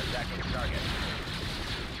 Attacking target.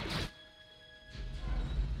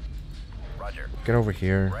 Roger. Get over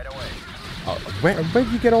here. Right away. Where'd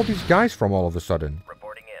you get all these guys from all of a sudden?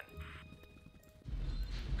 Reporting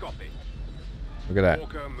in. copy. Look at that.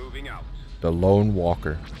 Walker moving out. The lone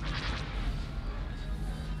walker.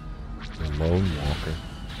 The lone walker.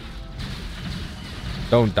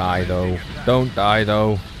 Don't die though. Don't die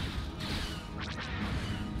though.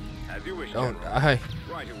 As you wish, Don't General. die.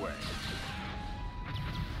 Right away.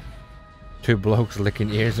 Two blokes licking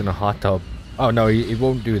ears in a hot tub. Oh no, he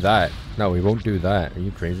won't do that. No, he won't do that. Are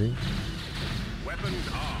you crazy? Weapons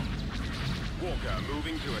armed. Walker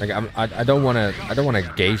moving to Like attack. I don't want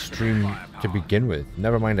a gay stream to begin with.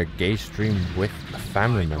 Never mind a gay stream with a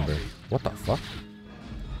family member. What the fuck?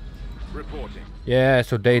 Reporting. Yeah,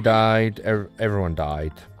 so they died. Everyone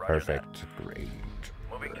died. Perfect. Great.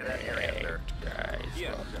 Moving to that area, sir. Guys,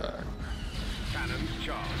 Yes, well sir. done. Cannons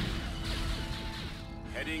charged.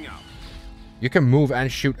 Heading out. You can move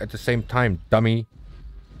and shoot at the same time, dummy.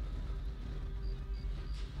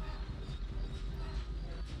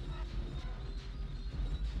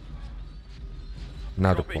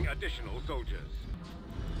 Now the Dropping point. additional soldiers.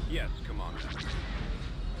 Yes, Commander.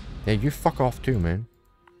 Yeah, you fuck off too, man.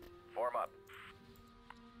 Form up.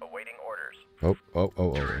 Awaiting orders.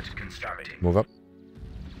 Oh. Turret constructing. Move up.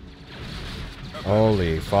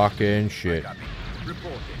 Holy fucking shit. Copy.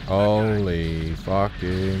 Reporting. Holy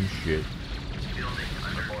fucking shit. Building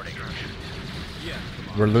under construction. Yes,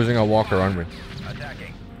 Commander. We're losing a walker, aren't we?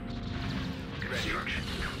 Attacking. Construction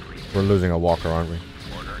complete. We're losing a walker, aren't we?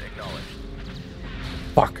 Order acknowledged.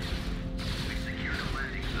 Fuck. We secured a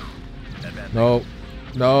landing zone. Advancing. No.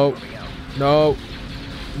 No. Moving out. No.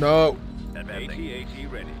 No. Advancing.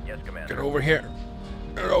 AT-AT ready. Yes, Commander. Get over here.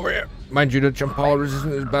 Get over here. Mind you, the Champala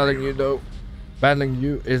resistance is battling you, though. Battling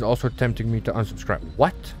you is also tempting me to unsubscribe.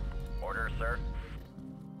 What? Order, sir.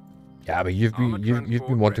 Yeah, but you've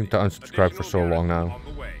been wanting to unsubscribe for so long now. On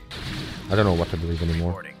the way. I don't know what to believe anymore.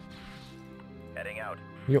 Reporting. Heading out.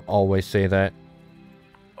 You always say that.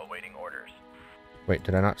 Awaiting orders. Wait,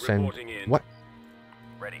 did I not send? Reporting in. What?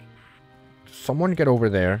 Ready. Someone get over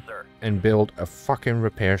there Sir. and build a fucking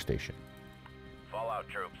repair station. Fallout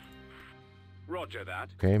troops. Roger that.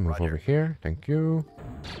 Okay, move Roger. over here. Thank you.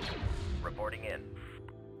 Reporting in.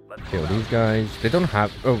 Let's Kill move these out. guys. They don't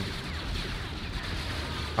have... Oh.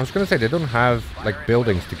 I was gonna say, they don't have, like,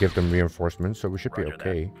 buildings to give them reinforcements, so we should be Roger that.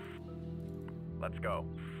 okay. Let's go.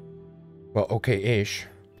 Well, okay-ish.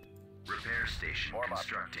 Repair station Form up.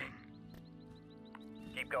 constructing.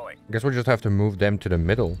 Keep going. I guess we'll just have to move them to the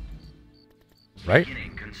middle. Right?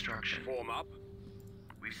 Beginning construction. Form up.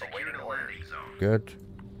 We've secured Awaiting a orders. landing zone. Good.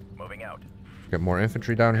 Moving out. Get more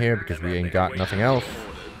infantry down here because we ain't got nothing else.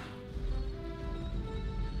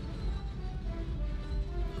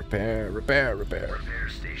 Repair. Repair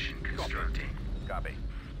station constructing. Copy.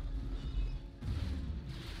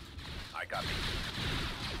 I copy.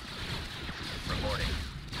 Reporting.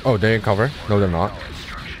 Oh, they're in cover. No, they're not.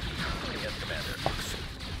 Construction. Yes, Commander. Fuck's sake.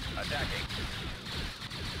 Attacking.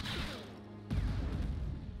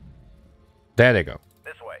 There they go.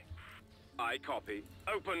 This way. I copy.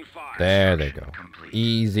 Open fire. There they go. Complete.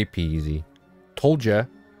 Easy peasy. Told ya.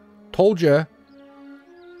 Told ya.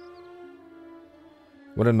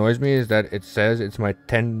 What annoys me is that it says it's my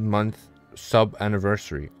 10-month sub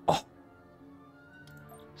anniversary. Oh,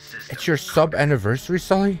 it's your sub anniversary,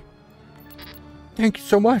 Sully? Thank you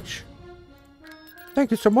so much.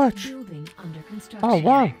 Thank you so much. Building under construction. Oh,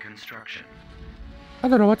 wow. Beginning construction. I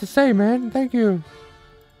don't know what to say, man. Thank you.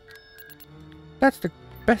 That's the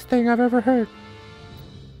best thing I've ever heard.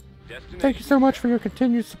 Thank you so much for your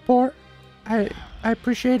continued support. I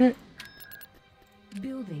appreciate it.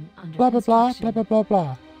 Building under Blah, blah, blah, construction. blah, blah, blah,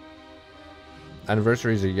 blah.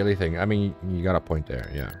 Anniversary is a yearly thing. I mean, you got a point there,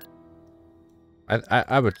 yeah.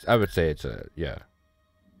 I would say it's a, yeah.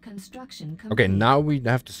 Construction Okay, complete. now we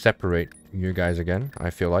have to separate you guys again, I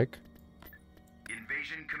feel like.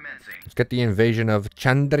 Invasion commencing. Let's get the invasion of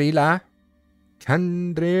Chandrila.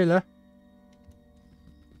 Chandrila.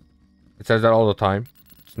 It says that all the time.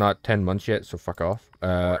 It's not 10 months yet, so fuck off.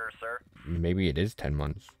 Order, sir. Maybe it is 10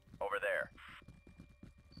 months. Over there.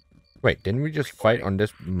 Wait, didn't we just fight on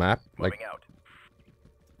this map like Moving out.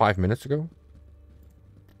 5 minutes ago?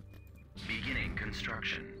 Beginning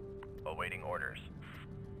construction. Awaiting orders.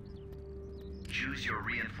 Choose your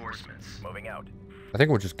reinforcements. Moving out. I think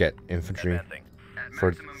we'll just get infantry Advancing. At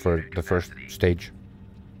for maximum unit the first capacity. stage.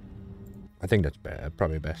 I think that's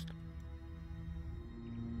probably best.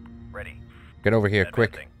 Ready. Get over here,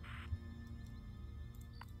 quick. Advancing.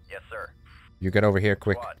 Yes, sir. You get over here,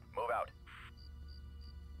 quick. Squad, move out.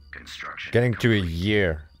 Construction. Getting to a complete.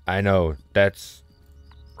 year. I know, that's...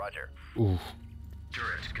 Roger. Ooh,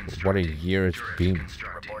 Turret constructed. what a year it's Turret been.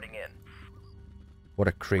 constructed. Reporting in. What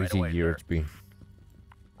a crazy away, year sir. it's been.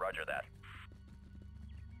 Roger that.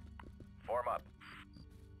 Form up.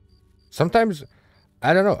 Sometimes,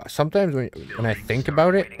 I don't know, sometimes when I think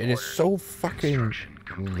about it, it is so fucking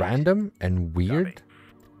random and weird.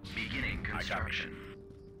 Beginning construction.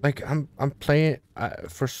 Like, I'm playing,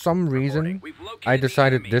 for some reason, We've located I the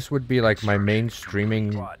decided enemy. this would be like my main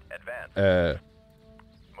streaming, Squad, advance.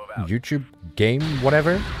 Move out. YouTube game,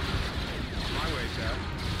 whatever. My way, sir.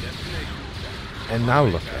 Destination. And now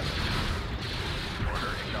look at it. Order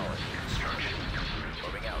acknowledged. Construction.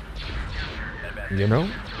 Moving out. Advancing. You know?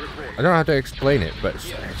 I don't know how to explain it, but it's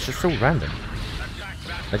just so random.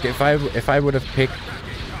 Like if I would have picked,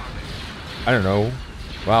 I don't know.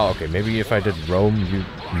 Well, okay, maybe if I did Rome, you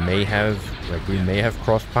may have, like, we may have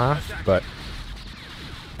crossed paths, but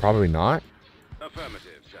probably not.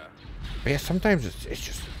 Affirmative, sir. But yeah, sometimes it's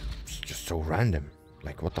just so random.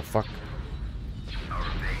 Like, what the fuck? Our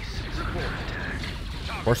base is under attack.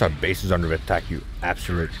 Of course our base is under attack, you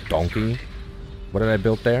absolute donkey. What did I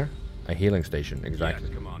build there? A healing station, exactly.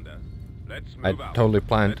 Yes, Commander. Let's I move out. totally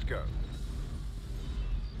planned. Let's go.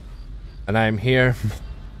 And I'm here.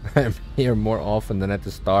 I'm here more often than at the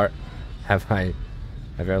start. Have I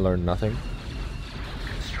learned nothing?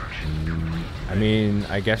 I mean,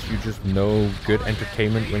 I guess you just know good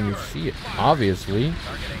entertainment when you see it. Obviously,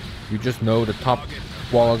 you just know the top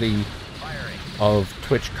quality of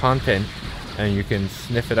Twitch content, and you can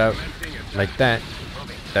sniff it out like that.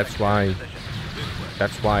 That's why it's a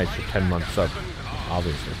 10-month sub,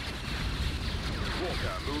 obviously.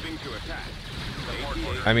 Walker moving to attack.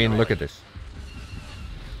 I mean, look at this.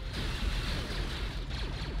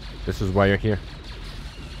 This is why you're here.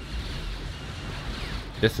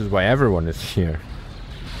 This is why everyone is here.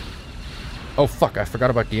 Oh fuck, I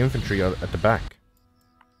forgot about the infantry at the back.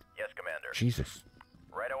 Yes, Commander. Jesus.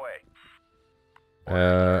 Right away.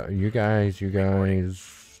 You guys.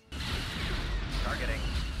 Targeting.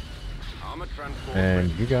 Armored transport.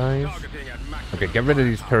 And you guys. Targeting at maximum. Okay, get rid of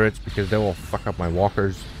these turrets because they will fuck up my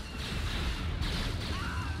walkers.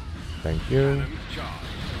 Thank you. Cannon charge.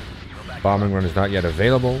 Bombing run is not yet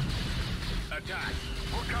available. Attack.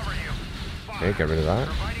 We'll cover you. Okay, get rid of that.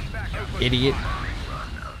 Providing backup. Idiot.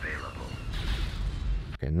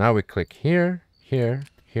 Okay, now we click here, here,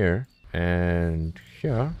 here, and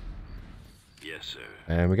here. Yes, sir.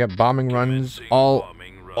 And we get bombing runs Commencing all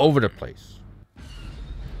bombing run. over the place.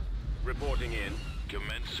 Reporting in.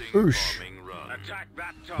 Commencing Oosh. bombing run. Attack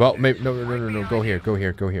that target. Well, maybe no. Go here.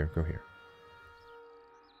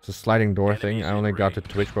 It's a sliding door thing. I only got to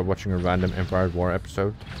Twitch by watching a random Empire War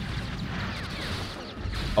episode.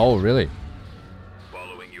 Oh, really?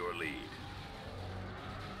 Following your lead.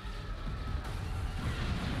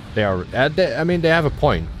 They are. I mean, they have a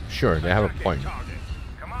point. Sure, they have a point. Target.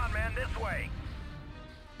 Come on, man, this way.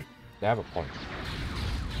 They have a point.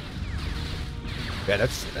 Yeah,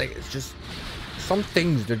 that's like, it's just some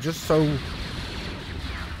things. They're just so.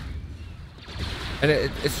 And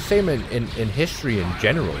it's the same in history in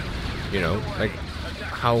general, you know, like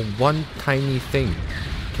how one tiny thing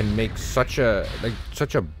can make such a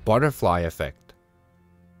butterfly effect.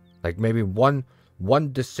 Like maybe one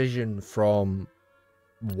decision from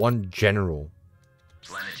one general,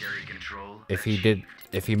 Planetary control. if he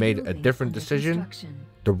Building made a different under decision, construction.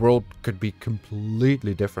 the world could be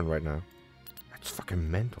completely different right now. That's fucking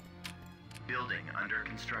mental. Building under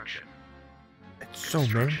construction. It's so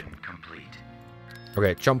mental. Construction complete.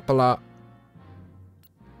 Okay, Champala.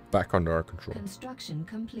 Back under our control. Construction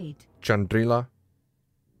complete. Chandrila.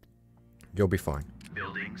 You'll be fine.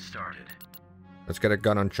 Building started. Let's get a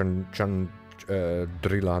gun on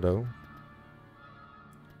Chandrila though.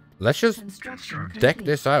 Let's just Construction deck complete.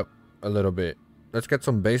 this out a little bit. Let's get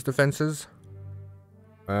some base defenses.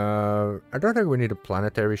 I don't think we need a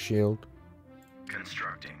planetary shield.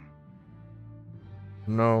 Constructing.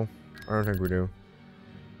 No, I don't think we do.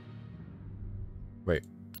 Wait.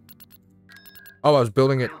 Oh, I was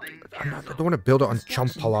building it. I don't want to build it on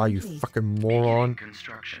Champala, you fucking moron. Beginning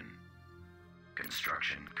construction.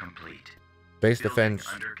 Construction complete. Base Building defense.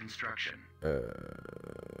 under construction.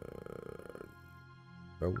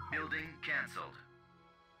 No. Building cancelled.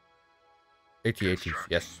 8080s,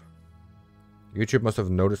 yes. YouTube must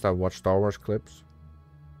have noticed I watch Star Wars clips.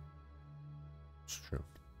 It's true.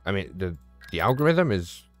 I mean, the algorithm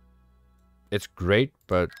is... It's great,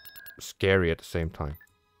 but scary at the same time.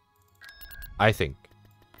 I think.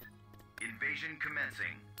 Invasion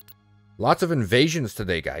commencing. Lots of invasions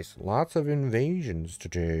today, guys. Lots of invasions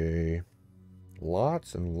today.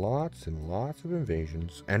 Lots and lots and lots of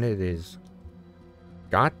invasions. And it is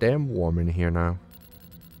goddamn warm in here now.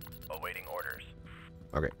 Awaiting orders.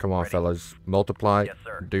 Okay, come on, Ready. fellas. Multiply. Yes,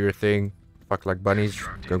 sir. Do your thing. Fuck like bunnies.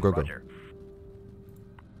 Go, go, go. Roger.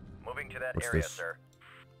 Moving to that What's area, this? sir.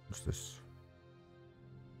 What's this?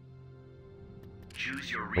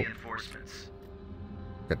 Choose your reinforcements.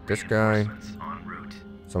 Got this guy. Reinforcements en route.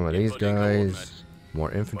 Some of these Inputting guys. coordinates.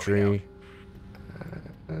 More infantry.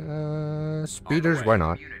 Speeders, why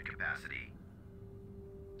not? Unit capacity.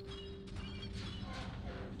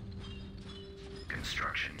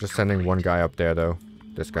 Construction. Just sending one guy up there, though.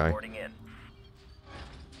 This guy. Reporting in.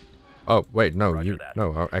 Oh, wait, no, Roger you. that.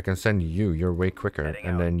 No, I can send you. You're way quicker. Heading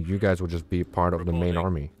And out. then you guys will just be part of the main Reporting.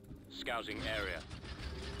 army. Scouting area.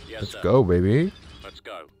 Yes, Let's sir. go, baby. Let's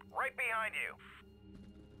go. Right behind you.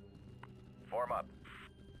 Form up.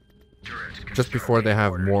 Turret Just before they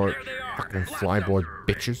have constructing more order. fucking flyboy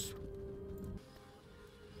bitches.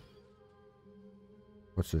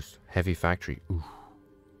 What's this? Heavy factory. Ooh.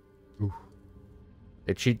 Ooh.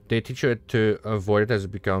 They teach you to avoid it as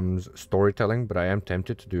it becomes storytelling, but I am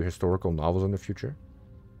tempted to do historical novels in the future.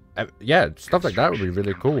 Yeah, stuff like that would be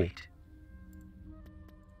really cool. Complete.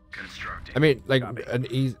 Constructing. I mean, like, an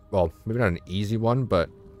easy... Well, maybe not an easy one, but,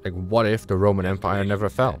 like, what if the Roman Empire never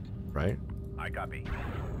fell, right? I copy.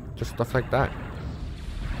 Just stuff like that.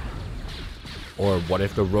 Or what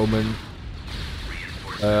if the Roman...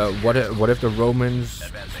 what if the Romans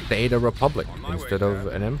stayed a republic instead of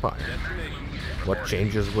an empire? What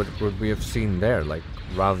changes would we have seen there? Like,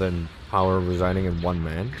 rather than power residing in one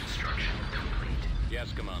man, Construction complete.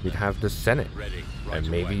 Yes, Commander. we'd have the Senate. Ready. And Right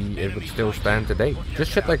maybe away. it would Enemy still flank. stand today.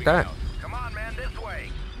 Just shit like that. Come on, man, this way.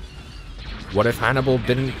 What if Hannibal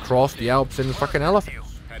didn't cross the Alps in fucking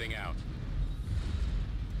elephants? Heading out.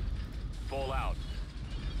 Fall out.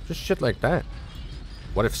 Just shit like that.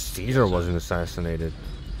 What if Caesar wasn't assassinated?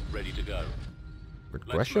 Ready to go. Good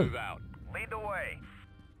Let's question. move out. Lead the way.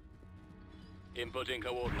 Inputting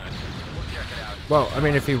coordinates. We'll check it out. Well, I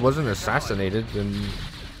mean, if he wasn't assassinated, then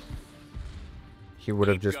he would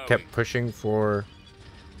have Keep just going. kept pushing for...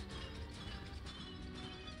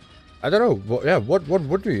 I don't know. Well, yeah, what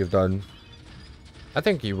would he have done? I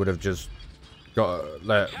think he would have just got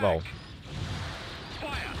well,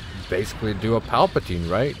 Fire. basically do a Palpatine,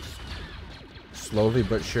 right? Slowly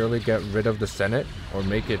but surely get rid of the Senate or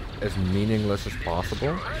make it as meaningless as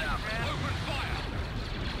possible.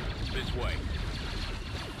 This way.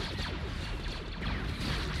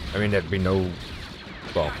 I mean, there'd be no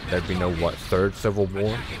what, third civil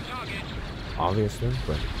war, obviously,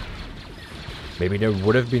 but maybe there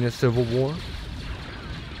would have been a civil war.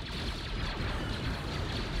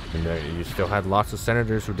 And you still had lots of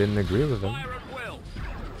senators who didn't agree with him. Fire at will.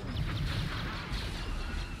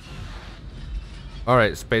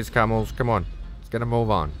 Alright, space camels, come on. Let's get a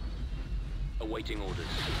move on. Awaiting orders.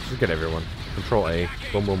 Just get everyone. Control A.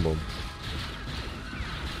 Boom, boom, boom.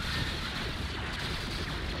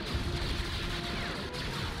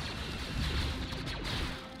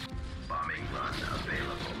 Bombing run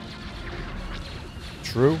available.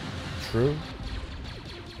 True, true.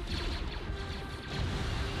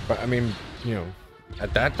 But I mean, you know,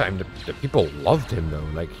 at that time the people loved him though.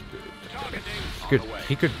 Like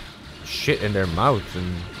he could shit in their mouths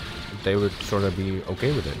and they would sort of be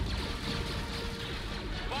okay with it.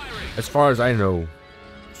 As far as I know,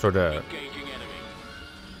 sort of Engaging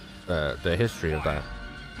enemy. the history of that.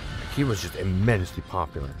 He was just immensely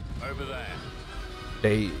popular. Over there.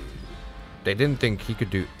 They didn't think he could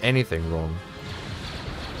do anything wrong.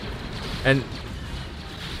 And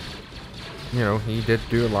you know, he did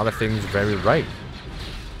do a lot of things very right.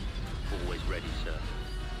 Always ready, sir.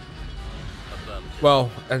 Affirmative.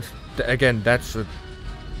 Well, and again, that's a,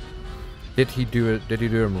 did he do it? Did he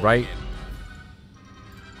do him right?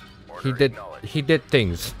 He did. He did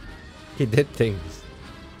things. He did things.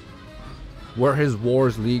 Were his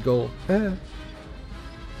wars legal?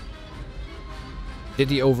 Did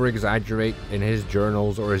he over-exaggerate in his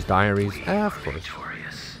journals or his diaries? Of course.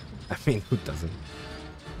 Victorious. I mean, who doesn't?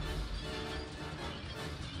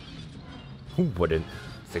 Who wouldn't?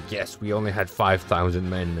 It's like, yes, we only had 5,000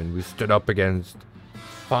 men and we stood up against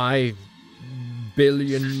 5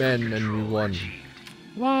 billion men and we won.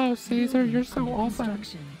 Wow, Caesar, you're so awesome.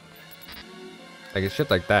 Construction. Like, it's shit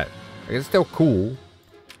like that. Like, it's still cool,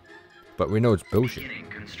 but we know it's bullshit. Beginning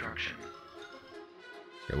construction.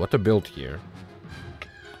 Okay, what to build here?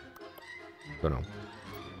 Don't know.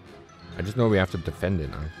 I just know we have to defend it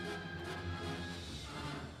now.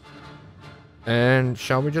 And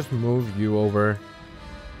shall we just move you over?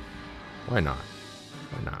 Why not?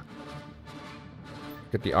 Why not?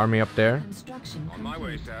 Get the army up there. Construction On my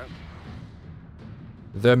way, complete. sir.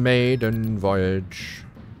 The maiden voyage.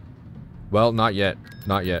 Well, not yet.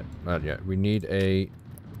 Not yet. Not yet. We need a...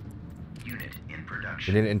 Unit in We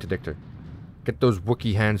production. need an interdictor. Get those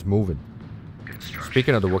Wookiee hands moving. Construction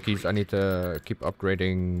Speaking of the complete. Wookiees, I need to keep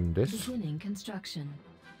upgrading this. Beginning construction.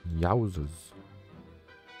 Yowzers.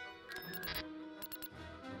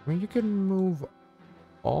 I mean, you can move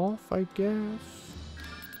off, I guess.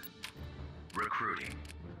 Recruiting.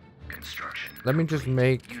 Construction. Let me just complete.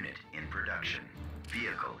 make... Unit in production.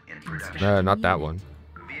 Vehicle in production. not that one.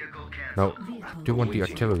 Vehicle No, canceled. I do want the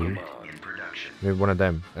artillery. Unit in production. Maybe one of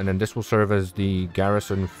them. And then this will serve as the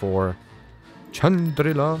garrison for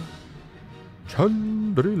Chandrila.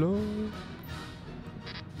 Chandrila.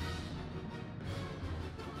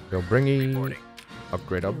 Go bringy.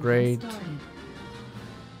 Upgrade, upgrade. Building started.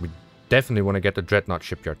 We definitely want to get the Dreadnought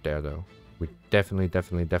shipyard there, though. We definitely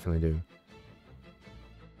do.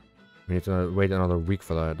 We need to wait another week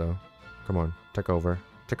for that, though. Come on, take over.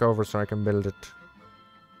 Take over so I can build it.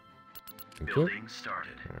 Thank you. Building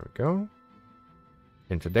started. There we go.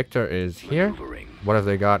 Interdictor is here. Maneuvering. What have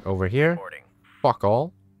they got over here? Reporting. Fuck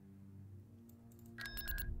all.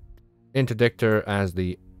 Interdictor as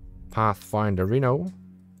the Pathfinder Reno.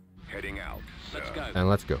 Heading out. Let's go. And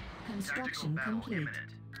let's go. Tactical Construction battle complete. imminent.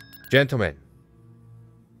 Gentlemen,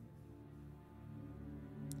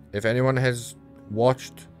 if anyone has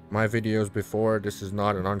watched my videos before, this is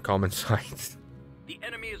not an uncommon sight. The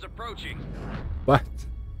enemy is approaching. But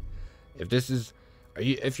if this is,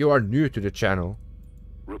 if you are new to the channel,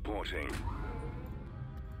 Reporting.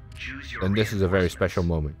 Choose your then this is a very reinforcements. special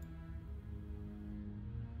moment.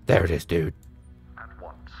 There it is, dude. At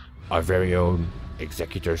once. Our very own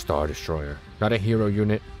Executor Star Destroyer. Not a hero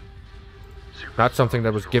unit. Not something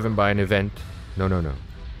that was given by an event. No, no, no.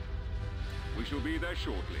 We shall be there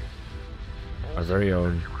shortly. Our very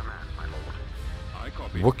own I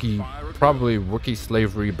copy. Wookiee, Fire at probably Wookiee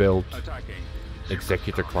slavery built will. Attacking.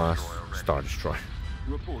 Executor class Star Destroyer.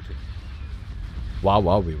 Reporting.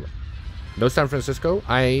 Wow, we were. No San Francisco?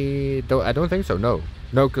 I don't think so. No,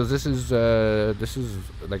 because this is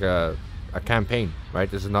like a campaign, right?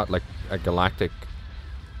 This is not like a galactic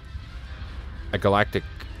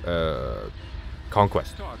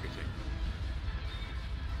conquest. Targeting.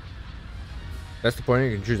 That's the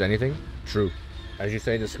point. You can choose anything. True. As you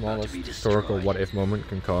say, the It's about to smallest be historical destroyed. what-if moment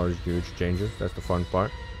can cause huge changes. That's the fun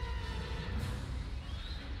part.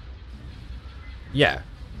 Yeah.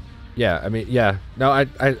 I mean, yeah. No,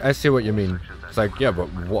 I see what you mean. It's like, yeah, but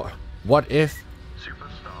what if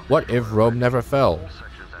Rome never fell?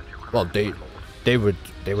 Well, they would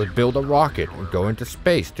build a rocket and go into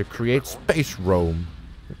space to create space Rome.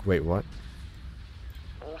 Like, wait, what?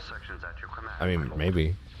 I mean,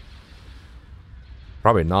 maybe.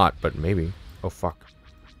 Probably not, but maybe. Oh fuck.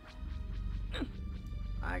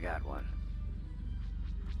 I got one.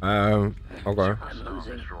 Okay. I'm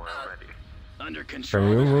losing. Under Can control.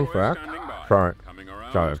 you move back? Standing by. Sorry. Coming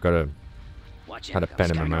around. Sorry, I've got a... Watch Had a it.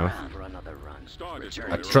 pen in my Coming mouth. around for another run. Star Return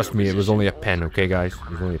Destroyer. to Trust me, it was position. only a pen, okay, guys? It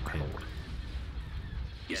was only a pen.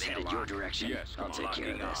 He's headed your direction. Yes, I'll take care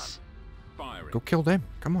of locking on. this. Firing. Go kill them.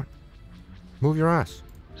 Come on. Move your ass.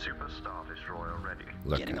 Superstar Destroyer ready.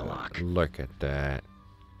 Look Get in at the lock. that. Look at that.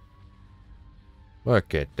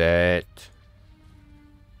 Look at that.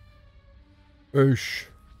 Oosh.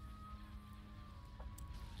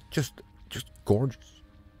 Just gorgeous.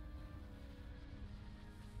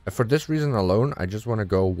 For this reason alone, I just want to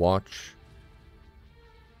go watch.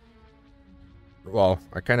 Well,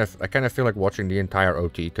 I kind of feel like watching the entire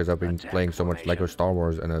OT because I've been playing so much Lego Star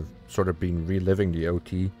Wars and I've sort of been reliving the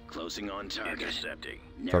OT. Closing on target. Intercepting.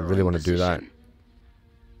 So I really want to do that.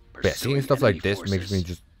 But yeah, seeing stuff like this makes me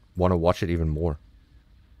just want to watch it even more.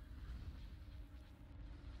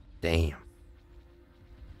 Damn.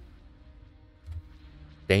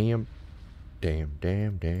 Damn. Damn,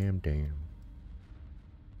 damn, damn, damn.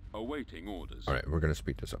 Awaiting orders. Alright, we're gonna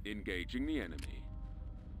speed this up. Engaging the enemy.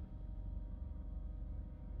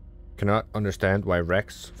 Cannot understand why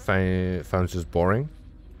Rex found this boring.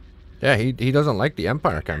 Yeah, he doesn't like the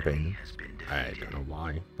Empire campaign. I don't know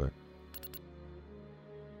why, but...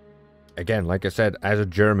 Again, like I said, as a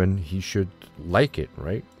German, he should like it,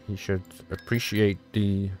 right? He should appreciate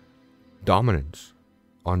the dominance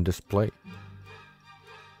on display.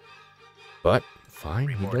 But, fine,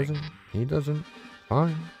 he doesn't.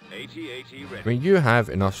 Fine. I mean, you have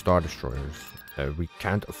enough Star Destroyers. We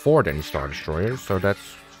can't afford any Star Destroyers, so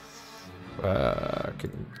that's...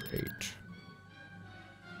 Fucking great.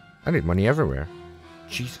 I need money everywhere.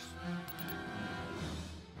 Jesus.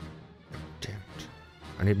 Damn it.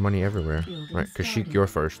 I need money everywhere. Right, Kashyyyk, you're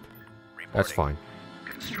first. That's fine.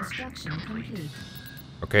 Construction complete.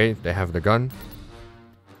 Okay, they have the gun.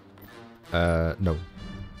 No.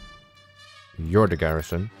 You're the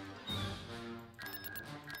garrison.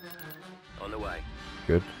 On the way.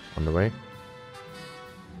 Good. On the way.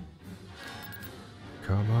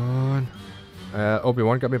 Come on.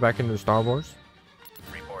 Obi-Wan got me back into Star Wars.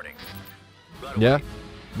 Reporting. Yeah.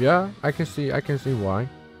 Yeah, I can see why.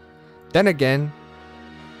 Then again,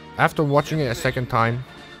 after watching it a second time,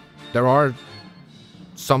 there are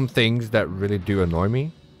some things that really do annoy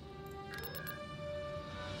me.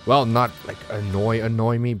 Well, not like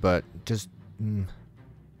annoy me, but just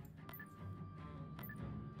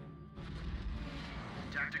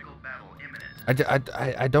Tactical battle imminent.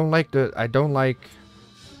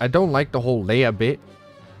 I don't like the whole Leia bit.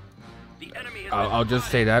 The enemy is I'll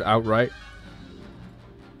just say that outright.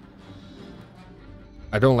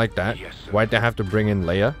 I don't like that. Why'd they have to bring in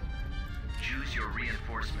Leia? Choose your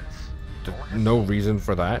reinforcements. No reason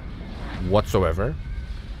for that whatsoever.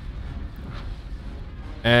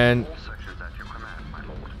 And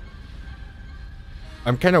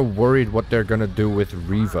I'm kind of worried what they're gonna do with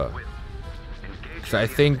Reva. Because I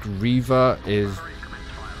think Reva is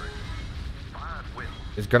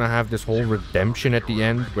gonna have this whole redemption at the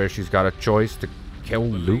end where she's got a choice to kill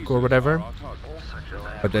Luke or whatever.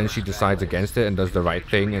 But then she decides against it and does the right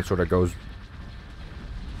thing and sort of goes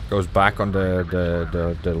back on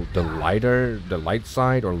the light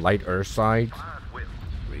side or lighter side.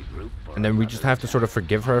 And then we just have to sort of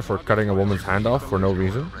forgive her for cutting a woman's hand off for no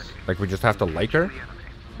reason. Like, we just have to like her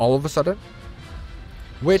all of a sudden.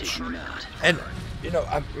 Which, and, you know,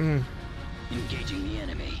 Engaging the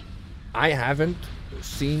enemy. I haven't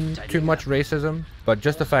seen too much racism, but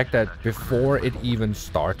just the fact that before it even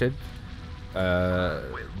started,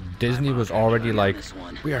 Disney was already like,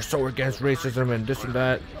 we are so against racism and this and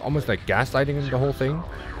that, almost like gaslighting the whole thing.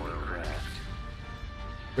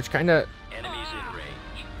 Which kind of enemies in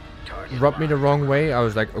range. rubbed me the wrong way. I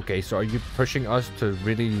was like, okay, so are you pushing us to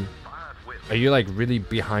really... Are you like really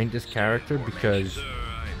behind this character because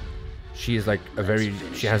she is like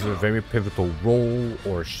she has a very pivotal role,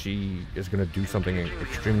 or she is gonna do something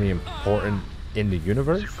extremely important in the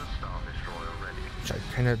universe? Which I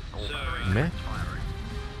kind of meh.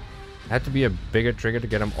 Had to be a bigger trigger to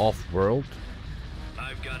get him off world.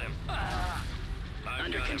 I've got him.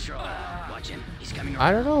 Under control. Watch him. He's coming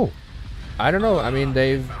around. I don't know. I mean,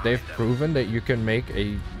 they've proven that you can make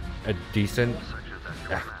a decent.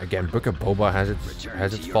 Again, Book of Boba has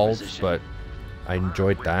its faults, but I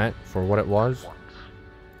enjoyed that for what it was.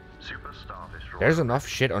 There's enough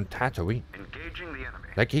shit on Tatooine.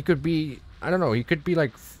 Like, he could be, I don't know, he could be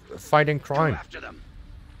like fighting crime.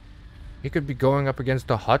 He could be going up against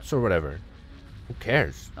the Hutts or whatever. Who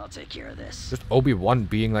cares? I'll take care of this. Just Obi-Wan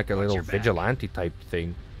being like a little your back. vigilante type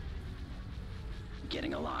thing.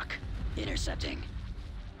 Getting a lock. Intercepting.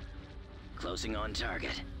 Closing on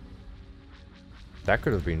target. That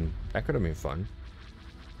could have been fun.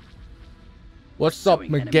 What's up,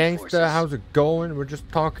 Pursuing my enemy gangster? forces. How's it going? We're just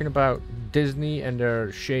talking about Disney and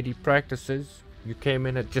their shady practices. You came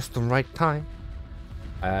in at just the right time.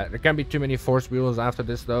 There can't be too many Force wheels after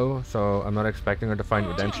this though, so I'm not expecting her to find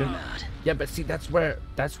redemption. Yeah, but see, that's where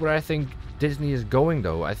I think Disney is going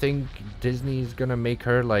though. I think Disney is gonna make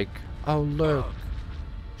her like, oh look,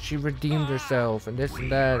 she redeemed herself and this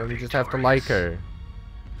and that, and we just have to like her.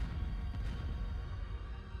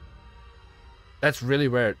 That's really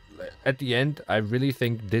where, at the end, I really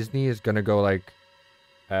think Disney is gonna go like,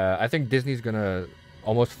 I think Disney's gonna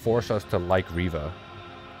almost force us to like Reva.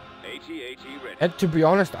 AT-AT ready. And to be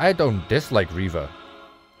honest, I don't dislike Reva.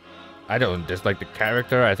 I don't dislike the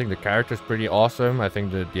character. I think the character's pretty awesome. I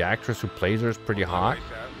think the actress who plays her is pretty hot.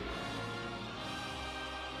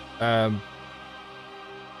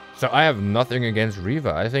 So I have nothing against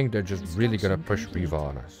Reva. I think they're just really gonna push Reva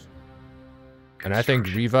on us. And I think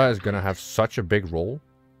Reva is gonna have such a big role.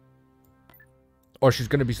 Or she's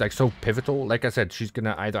gonna be like so pivotal. Like I said, she's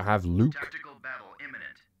gonna either have Luke Tactical battle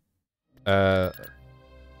imminent.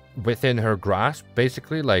 within her grasp,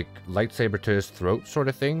 basically, like lightsaber to his throat sort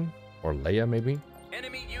of thing. Or Leia, maybe.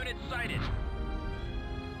 Enemy unit sighted.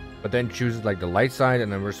 But then chooses like the light side,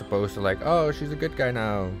 and then we're supposed to like, oh, she's a good guy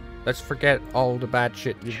now. Let's forget all the bad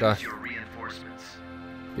shit you've done. Choose your reinforcements.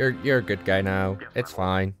 You're a good guy now. It's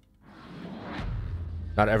fine.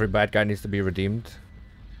 Not every bad guy needs to be redeemed.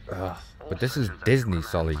 Ugh. But this is Disney,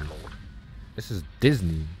 Sully. This is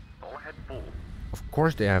Disney. Of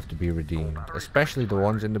course they have to be redeemed, especially the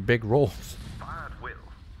ones in the big roles.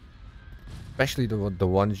 Especially the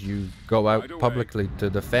ones you go out publicly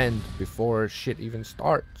to defend before shit even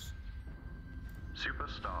starts. Super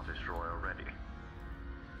Star Destroyer ready.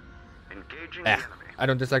 Engaging the enemy. I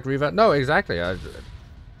don't dislike Reva. No, exactly. I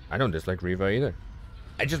don't dislike Reva either.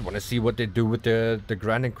 I just want to see what they do with the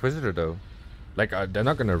Grand Inquisitor, though. Like, they're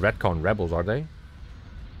not going to retcon Rebels, are they?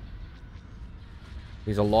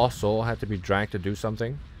 He's a lost soul, had to be dragged to do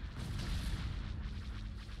something.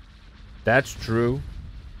 That's true.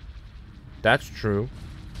 That's true.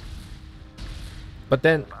 But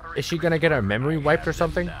then, is she gonna get her memory wiped or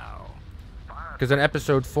something? Because in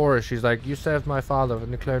episode 4, she's like, you served my father in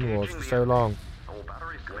the Clone Wars for so long.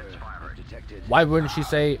 Why wouldn't she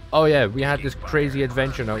say, oh yeah, we had this crazy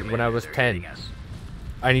adventure when I was 10.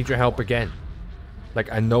 I need your help again.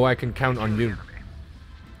 Like, I know I can count on you.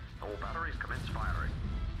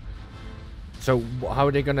 So how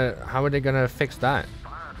are they gonna fix that?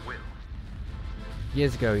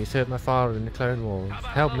 Years ago, you served my father in the Clone Wars.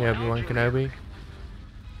 Help me, Obi-Wan Kenobi.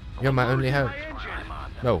 You're my only hope.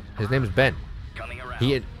 No, his name is Ben.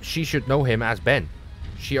 She should know him as Ben.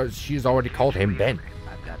 She's already called him Ben.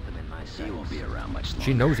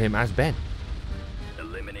 She knows him as Ben.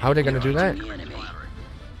 How are they gonna do that?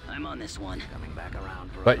 I'm on this one.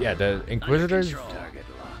 But yeah, the Inquisitors.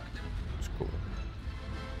 It's cool.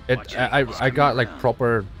 I got like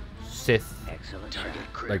proper Sith,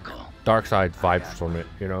 like dark side vibes from it,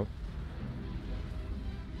 you know.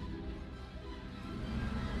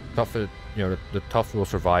 Tough, you know, the tough will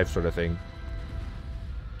survive sort of thing.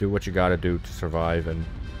 Do what you gotta do to survive, and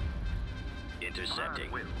Intercepting.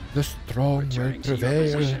 the strong will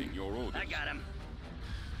prevail. I got him.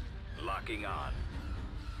 Locking on.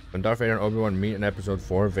 When Darth Vader and Obi-Wan meet in episode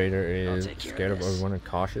 4, Vader is take care scared of of this. Obi-Wan and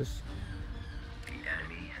cautious. The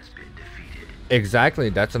enemy has been defeated. Exactly,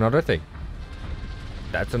 that's another thing.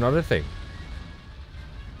 That's another thing.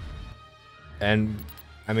 And,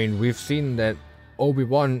 I mean, we've seen that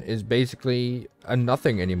Obi-Wan is basically a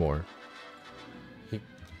nothing anymore.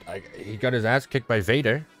 He got his ass kicked by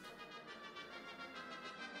Vader.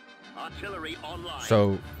 Artillery online.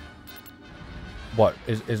 So, what?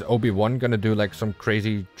 Is Obi-Wan gonna do like some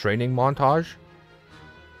crazy training montage?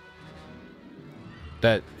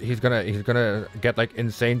 That he's gonna get like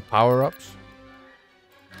insane power-ups?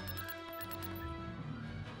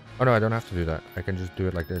 Oh no, I don't have to do that. I can just do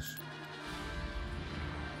it like this.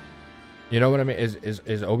 You know what I mean?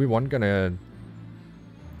 Is Obi-Wan gonna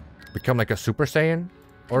become like a Super Saiyan?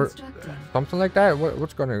 Or something like that?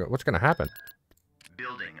 What's gonna happen?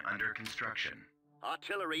 Building under construction.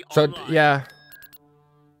 Artillery So online. yeah,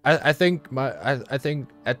 I think I think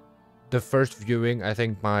at the first viewing, I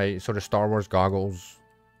think my sort of Star Wars goggles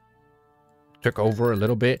took over a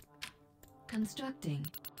little bit. Constructing.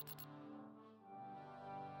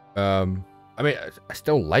 I mean, I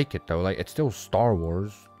still like it though. Like, it's still Star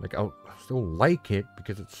Wars. Like, I still like it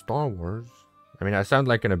because it's Star Wars. I mean, I sound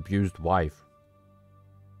like an abused wife.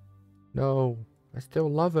 No, I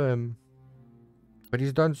still love him. But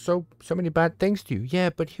he's done so many bad things to you. Yeah,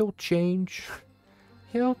 but he'll change.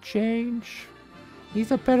 He'll change.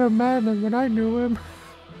 He's a better man than when I knew him.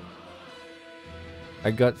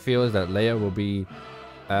 My gut feel is that Leia will be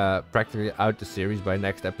practically out the series by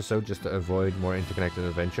next episode just to avoid more interconnected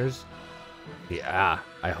adventures. Yeah,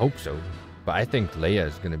 I hope so. But I think Leia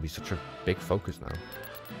is going to be such a big focus now.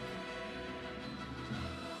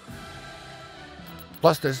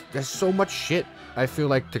 Plus, there's so much shit I feel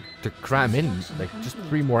like to cram in, like just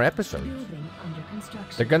 3 more episodes. Building under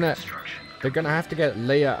construction. They're gonna have to get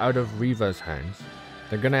Leia out of Reva's hands.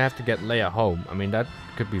 They're gonna have to get Leia home. I mean, that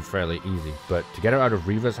could be fairly easy, but to get her out of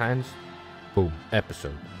Reva's hands, boom,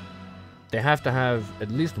 episode. They have to have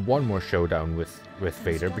at least one more showdown with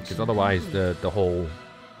Vader, because otherwise the whole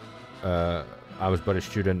I was but a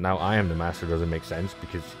student, now I am the master doesn't make sense,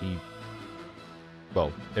 because he,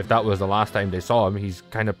 well, if that was the last time they saw him, he's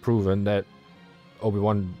kind of proven that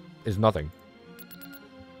Obi-Wan is nothing.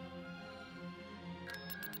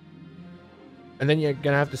 And then you're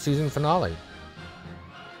gonna have the season finale.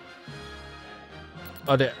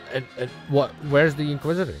 Oh, what? Where's the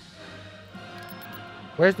Inquisitor?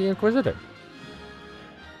 Where's the Inquisitor?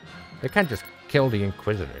 They can't just kill the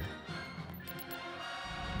Inquisitor,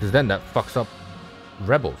 because then that fucks up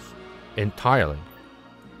Rebels entirely.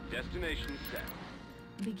 Destination set.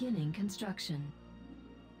 Beginning construction.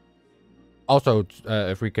 Also,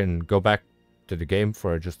 if we can go back to the game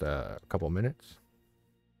for just a couple minutes.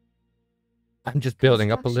 I'm just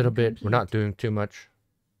building up a little bit. We're not doing too much.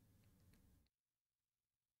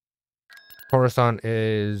 Coruscant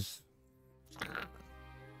is...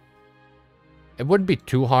 It wouldn't be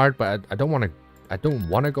too hard, but I don't want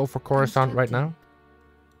to go for Coruscant right now.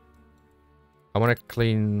 I want to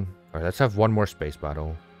clean... Alright, let's have one more space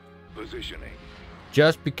battle. Positioning.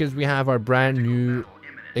 Just because we have our brand new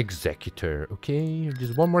Executor. Okay,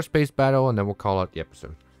 just one more space battle and then we'll call out the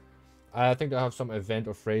episode. I think they'll have some event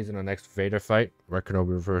or phrase in the next Vader fight where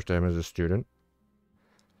Kenobi refers to him as a student.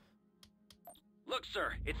 Look,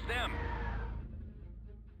 sir, it's them.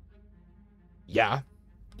 Yeah,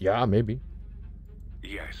 maybe.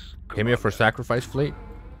 Yes. Came here for sacrifice fleet.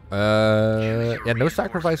 Yeah, no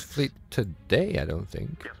sacrifice fleet today, I don't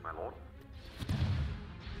think. Yes, my lord.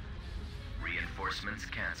 Reinforcements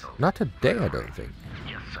cancelled. Not today, I don't think.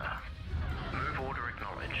 Yes, sir. Move order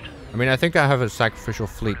acknowledged. I mean, I think I have a sacrificial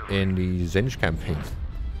fleet in the Zinj campaign.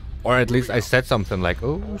 Or at least I said something like,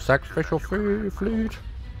 oh, sacrificial fleet.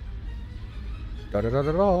 Da da da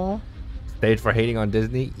da da. Stayed for hating on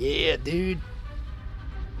Disney. Yeah, dude.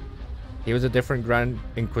 He was a different Grand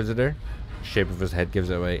Inquisitor. Shape of his head gives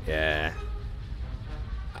it away. Yeah.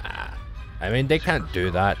 I mean, they can't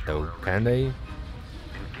do that though, can they? Engaging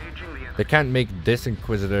the enemy. They can't make this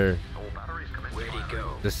Inquisitor All batteries commence Where'd he fire.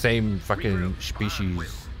 go? the same fucking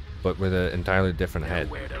species, but with an entirely different head.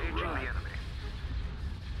 Where to Engaging the run? enemy.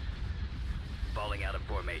 Falling out of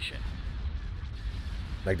formation.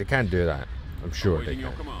 Like, they can't do that. I'm sure they Awaiting your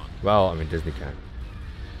can. command. Well, I mean, Disney can.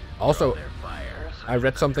 Also, Their fire. I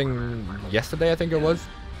read something yesterday, I think it was.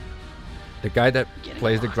 The guy that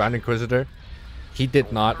plays the Grand Inquisitor, he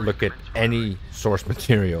did not look at any source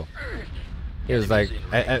material. He was like,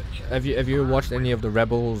 have you watched any of the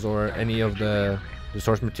Rebels or any of the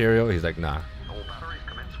source material? He's like, nah. All batteries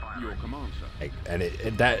commence fire. Your command, sir. Like,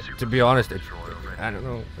 and that, to be honest, I don't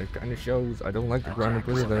know. It kind of shows. I don't like the Grand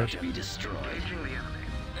Inquisitor. To be destroyed. Engaging the enemy.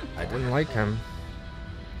 I didn't like him.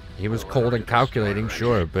 He was cold and calculating,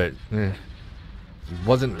 sure, but he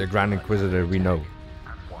wasn't the Grand Inquisitor we know.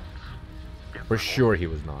 At once. Yes, For sure he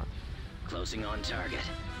was not. Closing on target.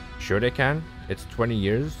 Sure they can? It's 20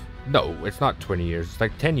 years? No, it's not 20 years. It's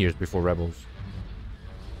like 10 years before Rebels.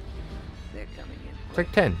 They're coming in. It's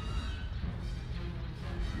like 10.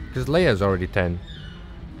 Because Leia's already 10.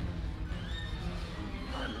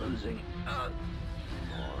 I'm losing.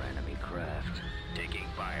 More enemy craft. Taking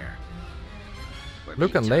fire. We're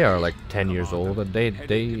Luke being and Leia are like 10 years old, and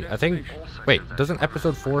they I think... Wait, doesn't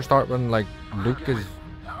episode 4 start when, like, Luke is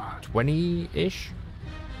 20-ish?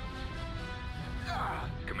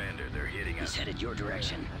 Commander, they're hitting us. He's headed your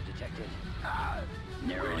direction. I've detected.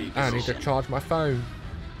 Narrowing I need to position. charge my phone.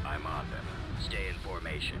 I'm on them. Stay in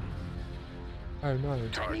formation. Oh no.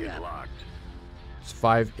 Target locked. It's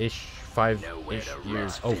 5-ish Nowhere to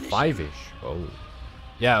years. run. Oh, 5-ish. Oh.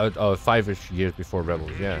 Yeah, 5-ish years before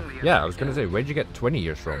Rebels, yeah. Yeah, I was gonna say, where'd you get 20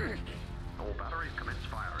 years from? All batteries commence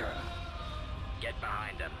fire. Get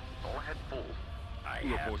behind them. All ahead full. I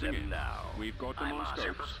have Reporting them in. now. We've got them I'm on on scopes.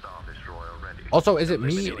 Super Star Destroyer ready. Also, is it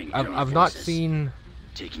me? I've not seen...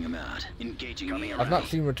 Taking them out. Engaging me. I've not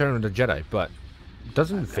seen Return of the Jedi, but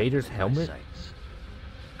doesn't Vader's helmet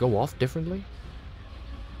go off differently?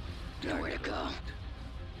 Nowhere to go.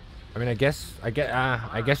 I mean, I guess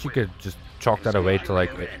you could just chalk that away to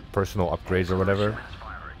like personal upgrades or whatever.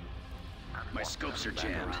 My scopes are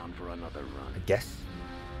jammed. For another run. I guess.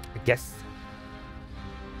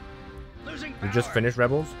 Losing We just finished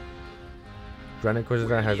Rebels. Grand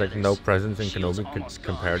Inquisitor has like no presence in Shield's Kenobi almost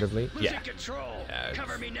comparatively. gone. Yeah, Losing control. Yeah,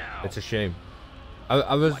 Cover me now. it's a shame.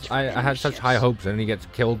 I had such high hopes, and then he gets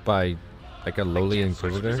killed by like a lowly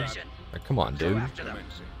Inquisitor. Like, come on, dude.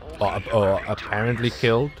 Apparently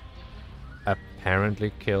killed.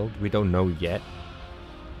 Apparently killed. We don't know yet.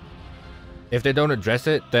 If they don't address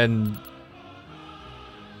it, then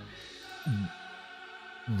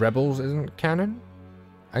Rebels isn't canon,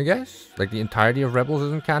 I guess? Like the entirety of Rebels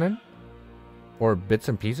isn't canon? Or bits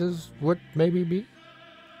and pieces would maybe be?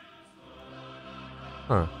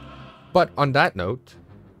 Huh. But on that note,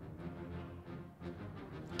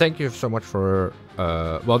 thank you so much for,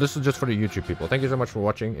 well, this is just for the YouTube people. Thank you so much for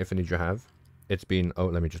watching, if indeed you have. It's been, oh,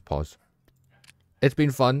 let me just pause. It's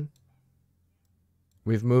been fun.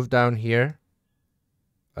 We've moved down here.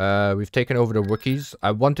 We've taken over the Wookiees.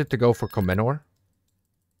 I wanted to go for Comenor.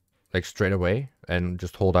 Like straight away. And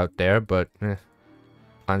just hold out there, but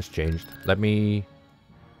plans changed. Let me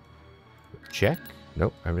check.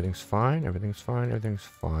 Nope, everything's fine. Everything's fine. Everything's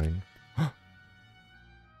fine.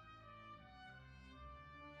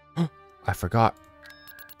 I forgot.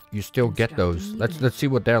 You still get those. Let's see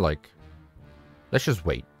what they're like. Let's just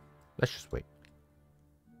wait. Let's just wait.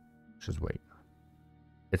 Let's just wait.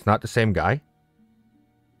 It's not the same guy?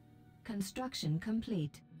 Construction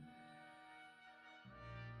complete.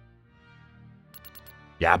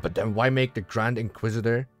 Yeah, but then why make the Grand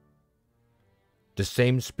Inquisitor the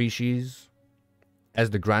same species as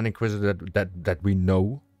the Grand Inquisitor that we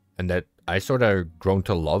know and that I sort of grown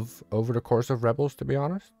to love over the course of Rebels, to be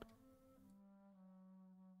honest?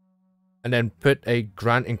 And then put a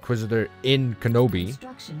Grand Inquisitor in Kenobi,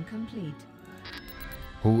 Construction complete.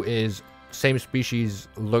 who is same species,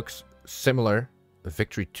 looks similar. A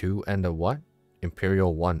Victory 2 and a what?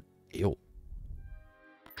 Imperial 1. Ew.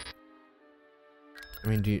 I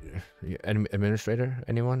mean, do you administrator?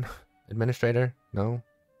 Anyone? Administrator? No?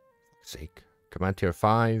 For sake. Command tier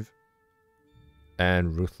 5.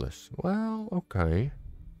 And Ruthless. Well, okay.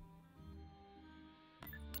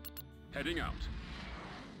 Heading out.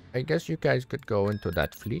 I guess you guys could go into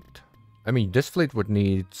that fleet. I mean, this fleet would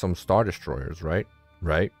need some Star Destroyers, right?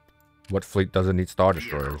 Right? What fleet doesn't need Star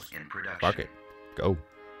Destroyers? Vehicle in production. Fuck it. Go.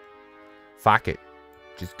 Fuck it.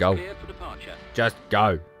 Just go. Clear for departure. Just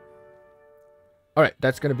go. Alright,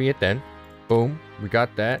 that's gonna be it then. Boom. We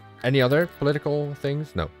got that. Any other political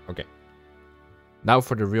things? No. Okay. Now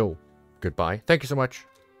for the real goodbye. Thank you so much.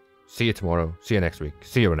 See you tomorrow. See you next week.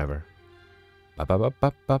 See you whenever. Bye bye bye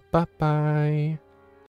bye bye bye bye.